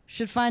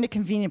 should find a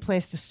convenient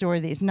place to store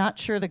these. Not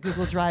sure that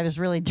Google Drive is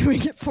really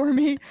doing it for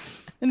me.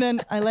 And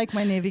then I like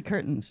my navy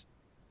curtains.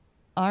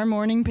 Are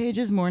morning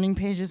pages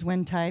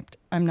when typed?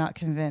 I'm not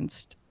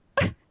convinced.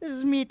 This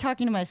is me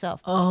talking to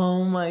myself.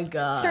 Oh my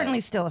God.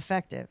 Certainly still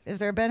effective. Is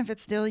there a benefit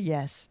still?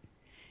 Yes.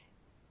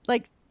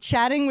 Like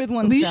chatting with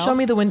oneself. Will you show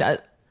me the window?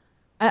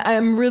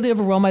 I'm really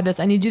overwhelmed by this.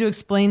 I need you to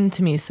explain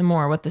to me some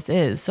more what this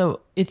is.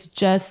 So it's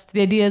just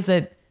the idea is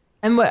that,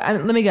 and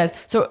let me guess.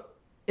 So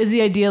is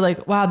the idea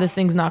like, wow, this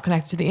thing's not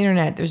connected to the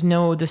internet. There's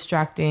no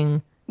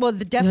distracting. Well,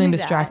 definitely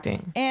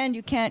distracting. And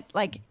you can't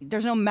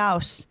there's no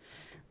mouse,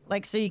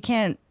 so you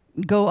can't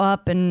go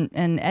up and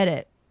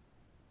edit.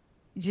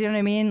 Do you know what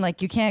I mean?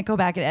 Like you can't go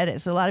back and edit.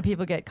 So a lot of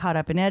people get caught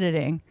up in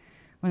editing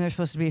when they're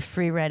supposed to be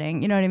free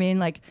writing. You know what I mean?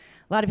 Like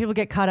a lot of people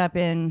get caught up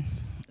in.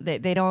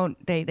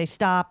 They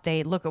stop,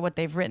 they look at what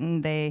they've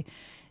written, they,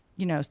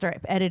 start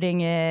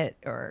editing it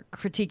or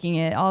critiquing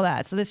it, all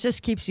that. So this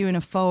just keeps you in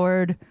a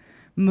forward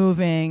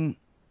moving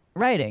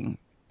writing.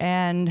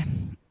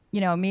 And,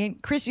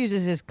 Chris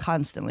uses this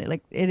constantly.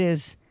 Like it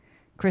is,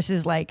 Chris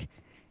is like,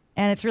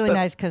 and it's really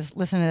nice because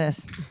listen to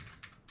this.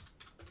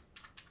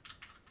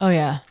 Oh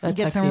yeah, that's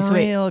you get sexy. some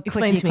real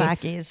explain to me.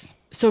 Clackies.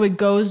 So it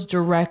goes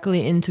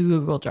directly into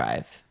Google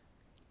Drive.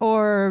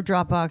 Or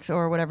Dropbox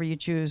or whatever you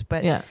choose.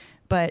 But yeah.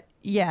 But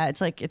yeah, it's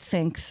like it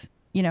syncs,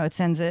 it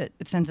sends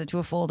it to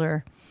a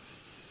folder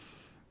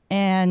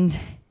and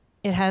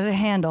it has a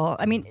handle.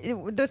 I mean,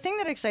 the thing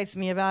that excites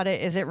me about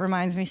it is it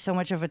reminds me so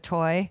much of a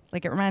toy.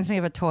 Like it reminds me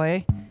of a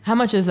toy. How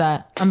much is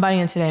that? I'm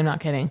buying it today. I'm not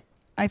kidding.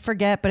 I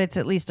forget, but it's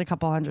at least a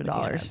couple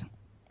 $100.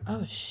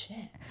 Oh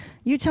shit.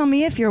 You tell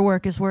me if your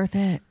work is worth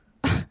it.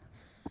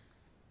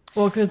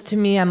 Well, because to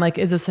me, I'm like,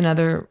 is this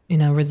another,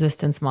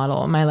 resistance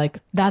model? Am I like,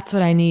 that's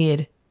what I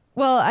need?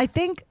 Well, I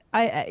think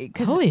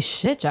holy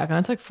shit, Jack, and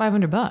it's like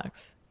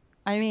 $500.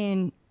 I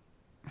mean,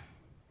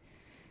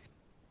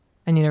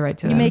 I need to write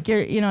to them. You make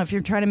your, if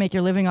you're trying to make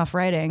your living off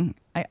writing,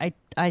 I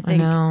think, I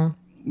know.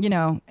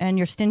 And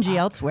you're stingy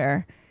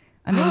elsewhere.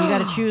 I mean, you got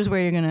to choose where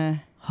you're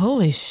gonna.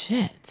 Holy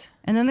shit!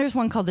 And then there's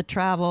one called The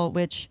Travel,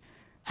 which.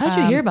 How'd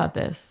you hear about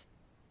this?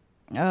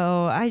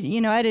 Oh, I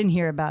didn't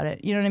hear about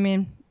it. You know what I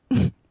mean?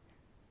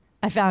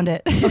 I found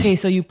it. Okay,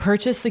 so you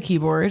purchased the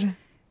keyboard.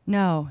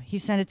 No, he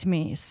sent it to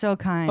me. He's so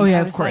kind. Oh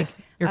yeah, of course.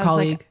 Your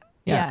colleague.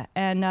 Yeah.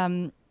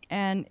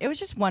 And it was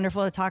just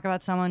wonderful to talk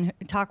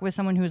with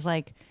someone who's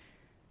like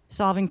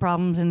solving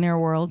problems in their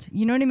world.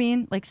 You know what I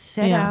mean? Like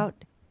set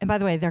out. And by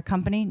the way, their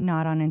company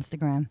not on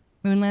Instagram.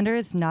 Moonlander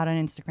is not on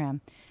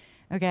Instagram.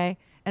 Okay.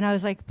 And I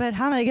was like, but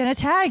how am I going to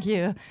tag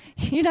you?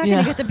 You're not going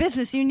to get the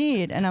business you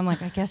need. And I'm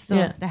like, I guess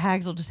the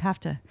hags will just have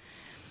to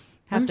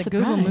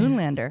Google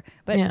Moonlander.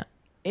 But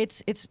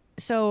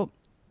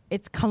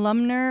it's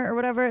columnar or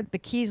whatever. The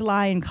keys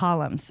lie in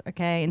columns,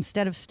 okay,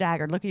 instead of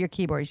staggered. Look at your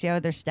keyboard. You see how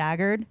they're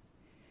staggered?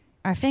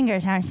 Our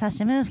fingers aren't supposed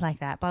to move like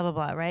that, blah, blah,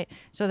 blah, right?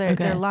 So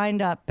they're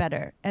lined up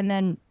better. And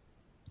then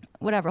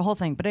whatever, whole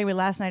thing. But anyway,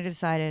 last night I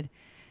decided,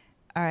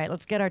 all right,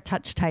 let's get our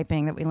touch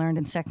typing that we learned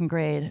in second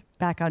grade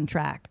back on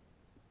track.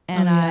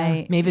 And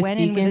I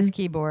went in with this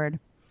keyboard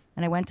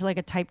and I went to like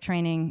a type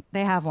training.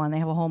 They have one. They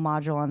have a whole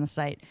module on the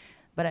site.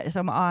 So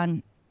I'm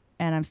on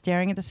and I'm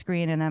staring at the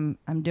screen and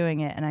I'm doing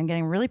it and I'm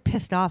getting really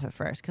pissed off at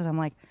first because I'm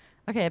like,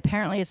 okay,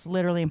 apparently it's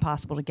literally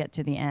impossible to get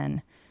to the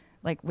N,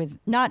 like with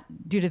not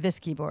due to this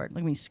keyboard,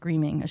 like me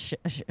screaming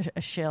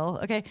a shill,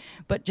 okay,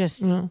 but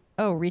just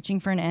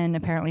reaching for an N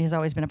apparently has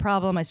always been a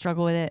problem. I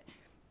struggle with it.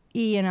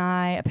 E and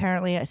I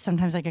apparently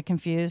sometimes I get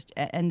confused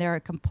and they're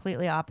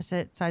completely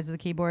opposite sides of the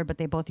keyboard, but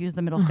they both use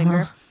the middle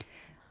finger.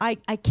 I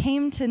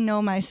came to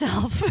know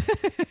myself.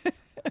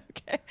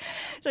 Okay.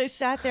 So I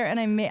sat there and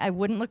I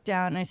wouldn't look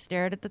down and I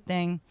stared at the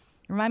thing.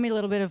 It reminded me a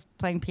little bit of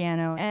playing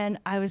piano. And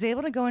I was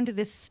able to go into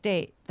this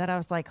state that I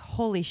was like,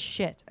 holy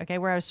shit. Okay.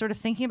 Where I was sort of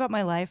thinking about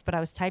my life, but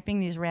I was typing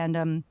these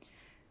random,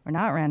 or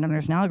not random,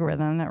 there's an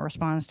algorithm that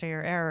responds to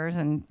your errors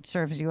and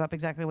serves you up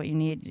exactly what you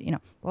need,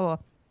 blah, blah.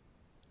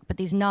 But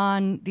these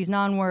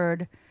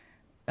non-word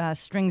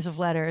strings of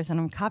letters and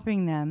I'm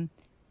copying them.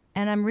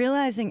 And I'm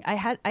realizing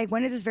I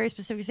went to this very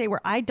specific state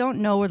where I don't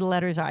know where the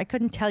letters are. I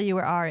couldn't tell you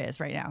where R is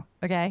right now.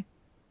 Okay.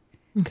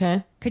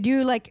 Okay. Could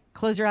you like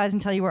close your eyes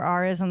and tell you where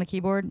R is on the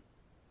keyboard?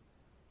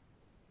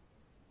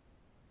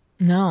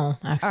 No,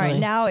 actually. All right,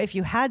 now if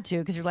you had to,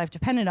 because your life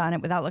depended on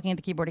it, without looking at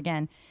the keyboard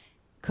again,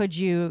 could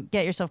you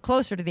get yourself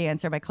closer to the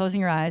answer by closing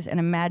your eyes and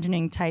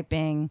imagining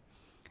typing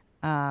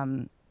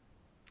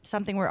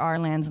something where R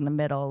lands in the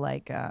middle,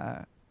 like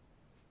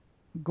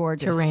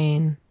gorgeous.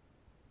 Terrain.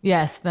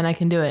 Yes, then I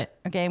can do it.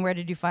 Okay, and where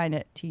did you find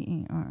it?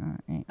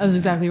 Terrain. I was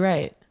exactly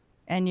right.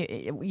 And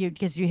you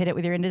because you hit it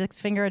with your index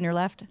finger and your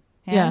left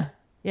hand? Yeah.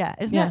 Yeah,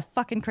 isn't that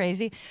fucking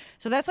crazy?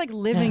 So that's like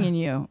living in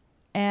you,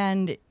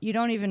 and you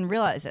don't even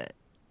realize it.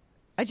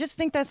 I just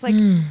think that's like,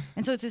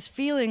 and so it's this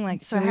feeling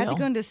like, so I had to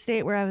go into a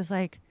state where I was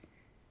like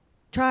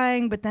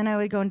trying, but then I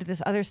would go into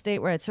this other state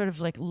where I'd sort of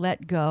like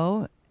let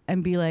go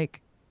and be like,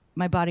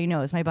 my body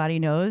knows.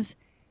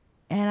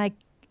 And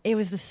it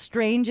was the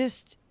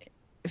strangest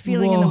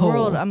feeling in the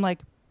world. I'm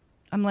like,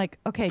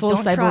 okay, full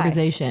don't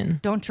cyborgization. Try.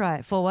 Don't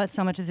try. Full what?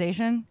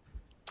 Somatization?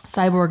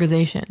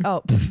 Cyborgization.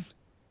 Oh,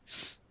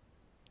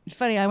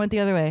 funny. I went the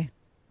other way.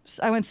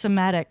 I went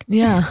somatic.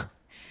 Yeah.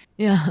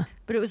 Yeah.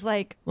 But it was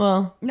like,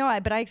 well, no,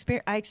 I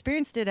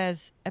experienced it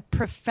as a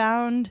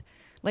profound,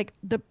 like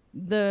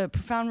the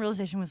profound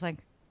realization was like,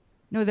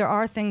 no, there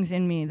are things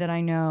in me that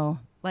I know,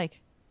 like,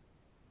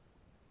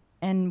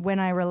 and when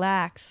I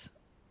relax,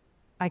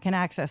 I can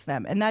access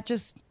them. And that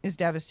just is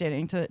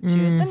devastating to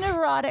the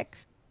neurotic.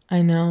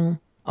 I know.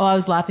 Oh, I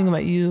was laughing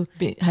about you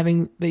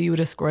that you would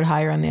have scored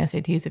higher on the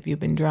SATs if you'd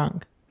been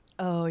drunk.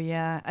 Oh,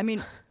 yeah. I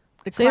mean,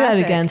 say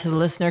that again so the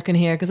listener can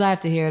hear, because I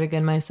have to hear it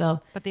again myself.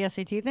 But the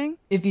SAT thing?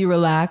 If you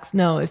relax.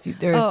 No, if you,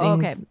 there are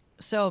things. Okay.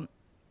 So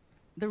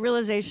the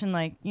realization,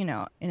 like, you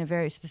know, in a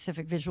very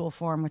specific visual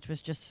form, which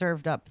was just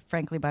served up,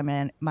 frankly, by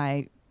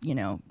my you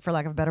know, for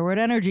lack of a better word,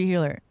 energy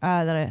healer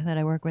that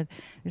I work with,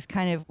 is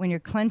kind of when you're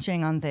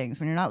clenching on things,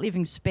 when you're not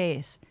leaving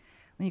space,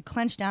 when you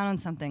clench down on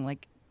something,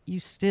 like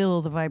you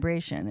still the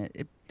vibration.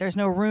 There's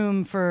no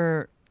room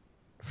for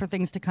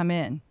things to come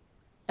in.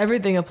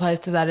 Everything applies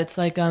to that. It's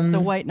like the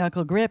white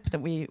knuckle grip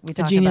that we talk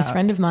about. A genius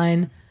friend of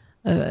mine,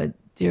 a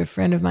dear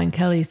friend of mine,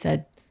 Kelly,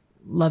 said,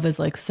 "Love is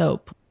like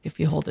soap.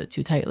 If you hold it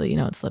too tightly, you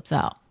know, it slips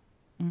out."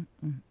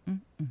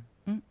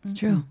 It's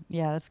true.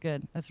 Yeah, that's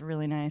good. That's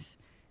really nice.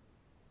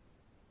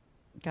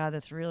 God,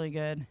 that's really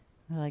good.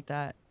 I like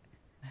that.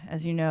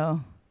 As you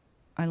know,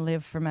 I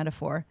live for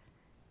metaphor.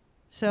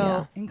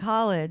 So in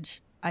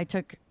college, I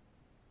took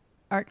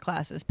art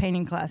classes,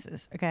 painting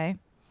classes, okay?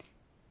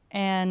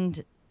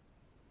 And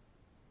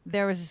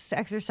there was this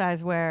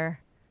exercise where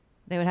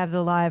they would have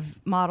the live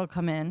model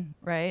come in,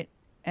 right?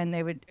 And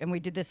we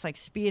did this like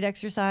speed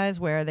exercise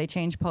where they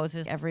change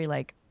poses every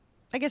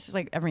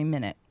every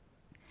minute.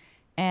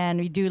 And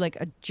we do like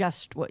a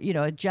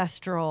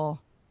gestural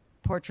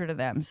portrait of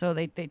them. So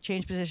they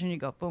change position, you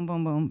go boom,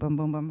 boom, boom, boom,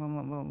 boom, boom, boom,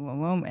 boom, boom,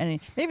 boom, boom. And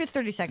maybe it's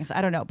 30 seconds,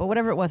 I don't know. But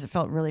whatever it was, it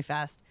felt really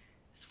fast.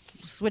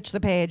 Switch the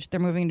page, they're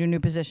moving into a new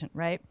position,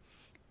 right?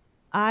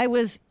 I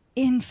was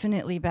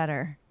infinitely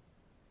better.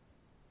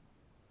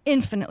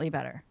 Infinitely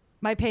better.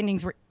 My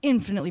paintings were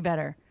infinitely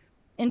better.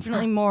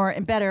 Infinitely more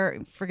and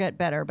better, forget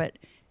better, but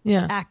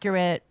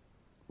accurate,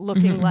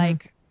 looking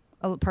like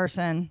a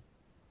person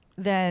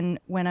than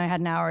when I had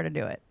an hour to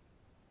do it.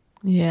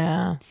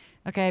 Yeah.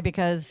 Okay,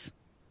 because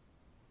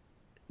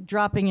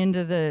dropping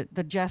into the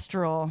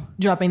gestural.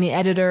 Dropping the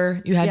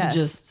editor, you had to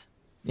just,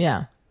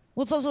 Well,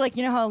 it's also like,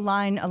 you know how a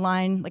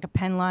line, like a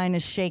pen line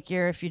is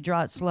shakier if you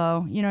draw it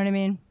slow. You know what I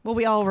mean? Well,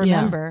 we all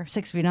remember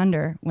 6 Feet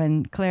Under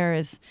when Claire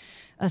is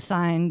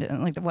assigned,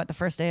 like the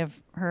first day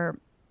of her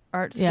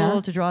art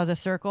school to draw the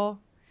circle.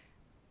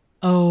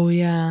 Oh,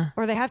 yeah.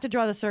 Or they have to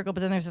draw the circle,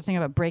 but then there's the thing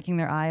about breaking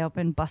their eye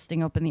open,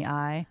 busting open the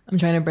eye. I'm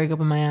trying to break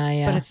open my eye,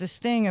 yeah. But it's this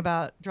thing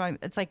about drawing,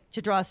 it's like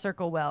to draw a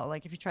circle well.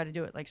 Like if you try to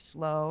do it like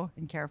slow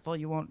and careful,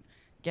 you won't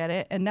get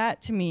it. And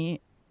that to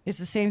me, it's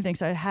the same thing.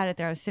 So I had it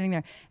there, I was sitting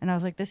there and I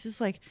was like, this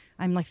is like,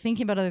 I'm like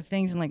thinking about other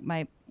things and like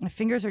my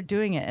fingers are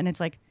doing it. And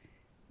it's like,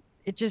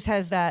 it just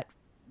has that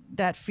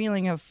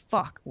feeling of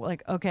fuck,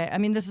 like, okay, I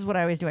mean, this is what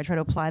I always do. I try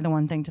to apply the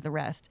one thing to the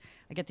rest.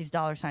 I get these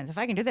dollar signs. If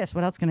I can do this,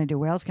 what else can I do?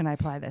 Where else can I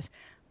apply this?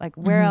 Like,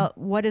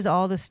 what is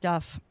all the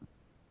stuff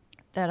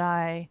that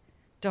I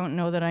don't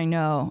know that I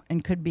know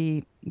and could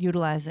be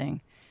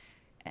utilizing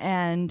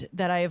and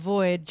that I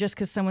avoid just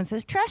because someone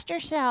says, trust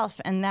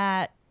yourself. And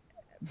that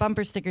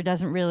bumper sticker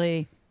doesn't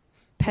really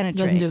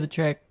penetrate. Doesn't do the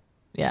trick.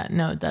 Yeah,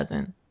 no, it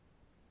doesn't.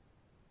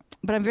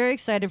 But I'm very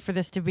excited for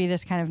this to be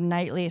this kind of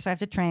nightly. So I have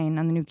to train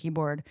on the new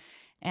keyboard.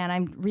 And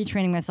I'm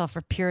retraining myself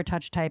for pure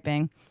touch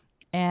typing.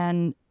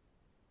 And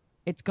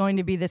it's going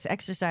to be this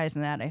exercise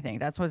in that, I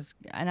think.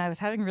 And I was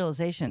having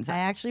realizations. I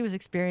actually was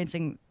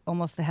experiencing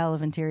almost the hell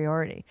of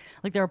interiority.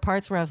 Like there were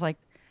parts where I was like,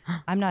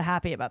 I'm not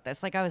happy about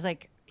this. Like I was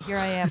like, here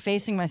I am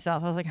facing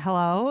myself. I was like,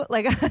 hello?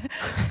 Like,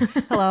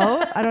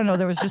 hello? I don't know.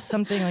 There was just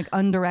something like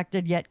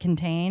undirected yet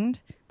contained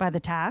by the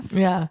task.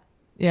 Yeah.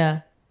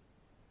 Yeah.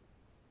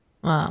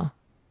 Wow.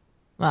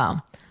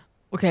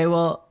 Okay,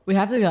 well, we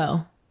have to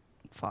go.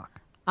 Fuck.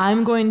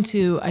 I'm going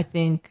to, I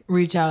think,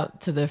 reach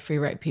out to the free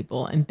write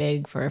people and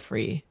beg for a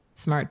free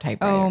smart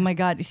typewriter. Oh my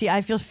God. You see,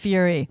 I feel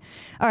fury.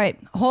 All right,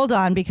 hold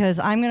on, because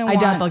I'm going to I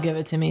doubt they'll give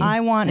it to me.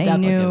 I want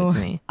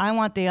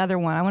the other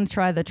one. I want to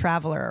try the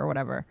Traveler or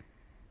whatever.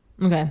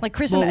 Okay. Like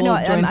Chris We'll and no,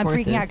 join I'm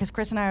forces. freaking out because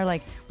Chris and I are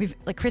like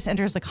Chris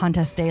enters the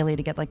contest daily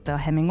to get like the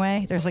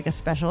Hemingway. There's like a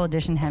special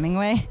edition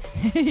Hemingway.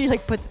 He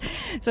like puts,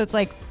 so it's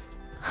like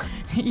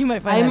you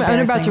might find.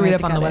 I'm about to read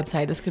up on the got it.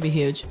 website. This could be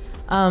huge.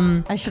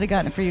 I should have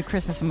gotten it for you,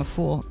 Christmas. I'm a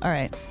fool. All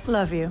right,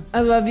 love you. I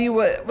love you.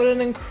 What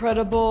an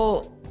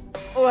incredible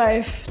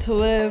life to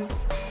live.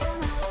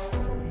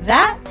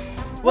 That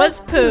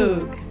was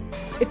Poog.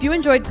 If you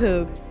enjoyed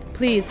Poog,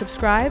 please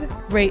subscribe,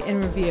 rate,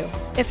 and review.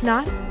 If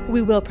not,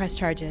 we will press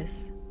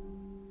charges.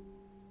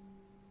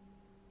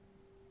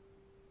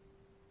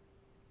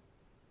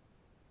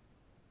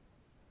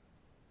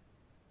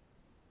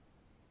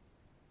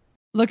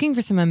 Looking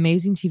for some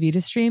amazing TV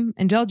to stream?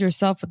 Indulge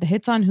yourself with the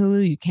hits on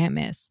Hulu you can't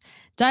miss.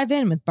 Dive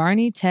in with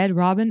Barney, Ted,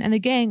 Robin, and the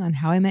gang on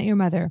How I Met Your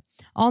Mother.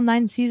 All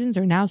 9 seasons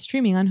are now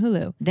streaming on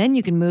Hulu. Then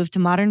you can move to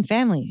Modern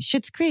Family,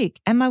 Schitt's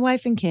Creek, and My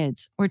Wife and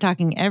Kids. We're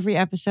talking every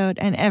episode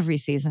and every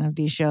season of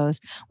these shows.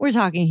 We're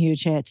talking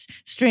huge hits,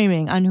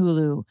 streaming on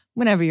Hulu,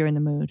 whenever you're in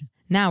the mood.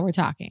 Now we're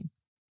talking.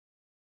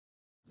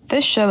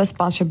 This show is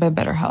sponsored by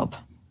BetterHelp.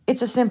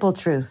 It's a simple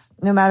truth.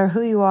 No matter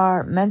who you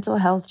are, mental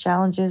health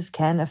challenges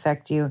can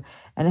affect you,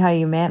 and how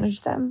you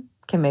manage them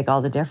can make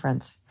all the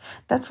difference.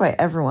 That's why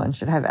everyone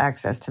should have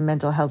access to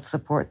mental health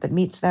support that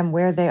meets them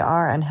where they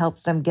are and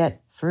helps them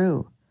get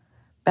through.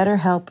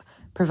 BetterHelp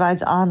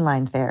provides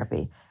online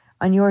therapy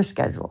on your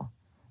schedule.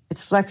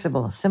 It's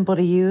flexible, simple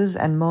to use,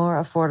 and more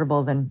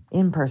affordable than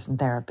in-person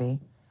therapy.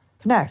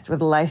 Connect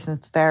with a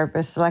licensed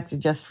therapist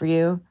selected just for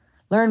you.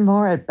 Learn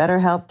more at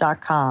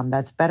BetterHelp.com.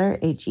 That's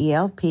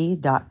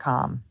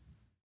BetterHelp.com.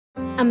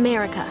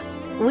 America.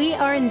 We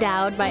are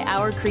endowed by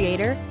our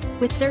Creator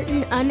with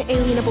certain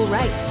unalienable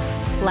rights: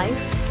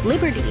 life,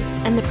 liberty,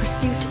 and the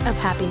pursuit of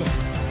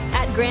happiness.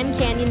 At Grand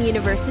Canyon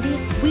University,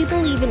 we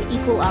believe in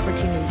equal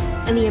opportunity,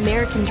 and the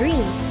American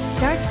dream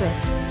starts with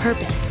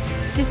purpose.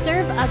 To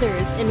serve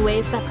others in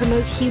ways that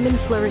promote human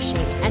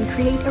flourishing and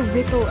create a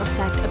ripple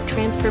effect of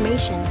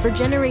transformation for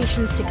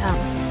generations to come.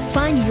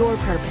 Find your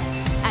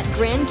purpose at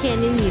Grand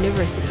Canyon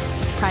University.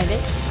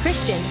 Private,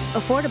 Christian,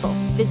 affordable.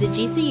 Visit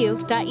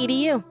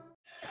gcu.edu.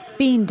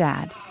 Bean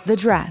Dad, The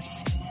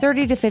Dress,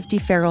 30 to 50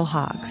 Feral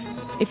Hogs.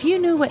 If you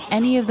knew what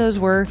any of those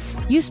were,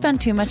 you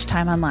spend too much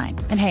time online.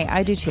 And hey,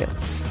 I do too.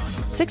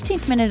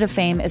 16th Minute of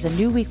Fame is a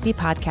new weekly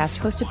podcast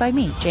hosted by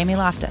me, Jamie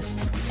Loftus.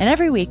 And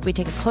every week we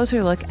take a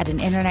closer look at an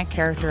internet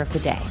character of the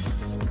day.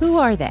 Who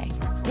are they?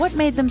 What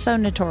made them so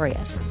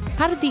notorious?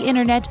 How did the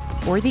internet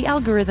or the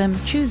algorithm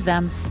choose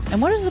them?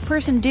 And what does a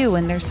person do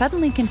when they're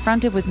suddenly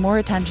confronted with more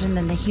attention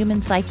than the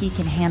human psyche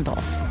can handle?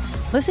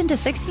 Listen to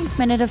 16th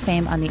Minute of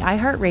Fame on the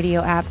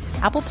iHeartRadio app,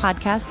 Apple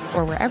Podcasts,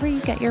 or wherever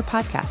you get your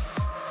podcasts.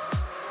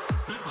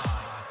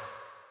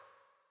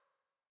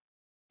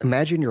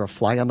 Imagine you're a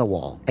fly on the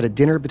wall at a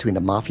dinner between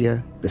the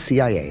mafia, the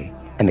CIA,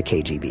 and the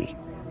KGB.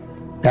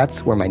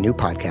 That's where my new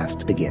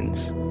podcast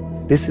begins.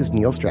 This is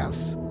Neil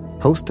Strauss,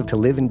 host of To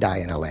Live and Die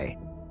in LA.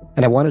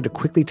 And I wanted to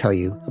quickly tell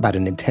you about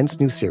an intense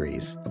new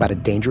series about a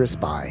dangerous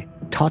spy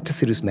taught to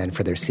seduce men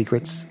for their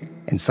secrets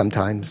and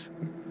sometimes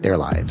their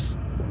lives.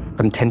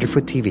 From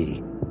Tenderfoot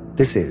TV,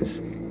 this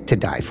is To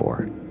Die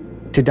For.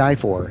 To Die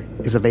For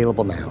is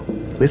available now.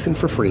 Listen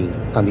for free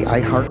on the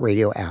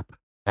iHeartRadio app,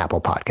 Apple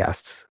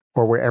Podcasts,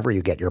 or wherever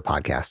you get your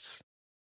podcasts.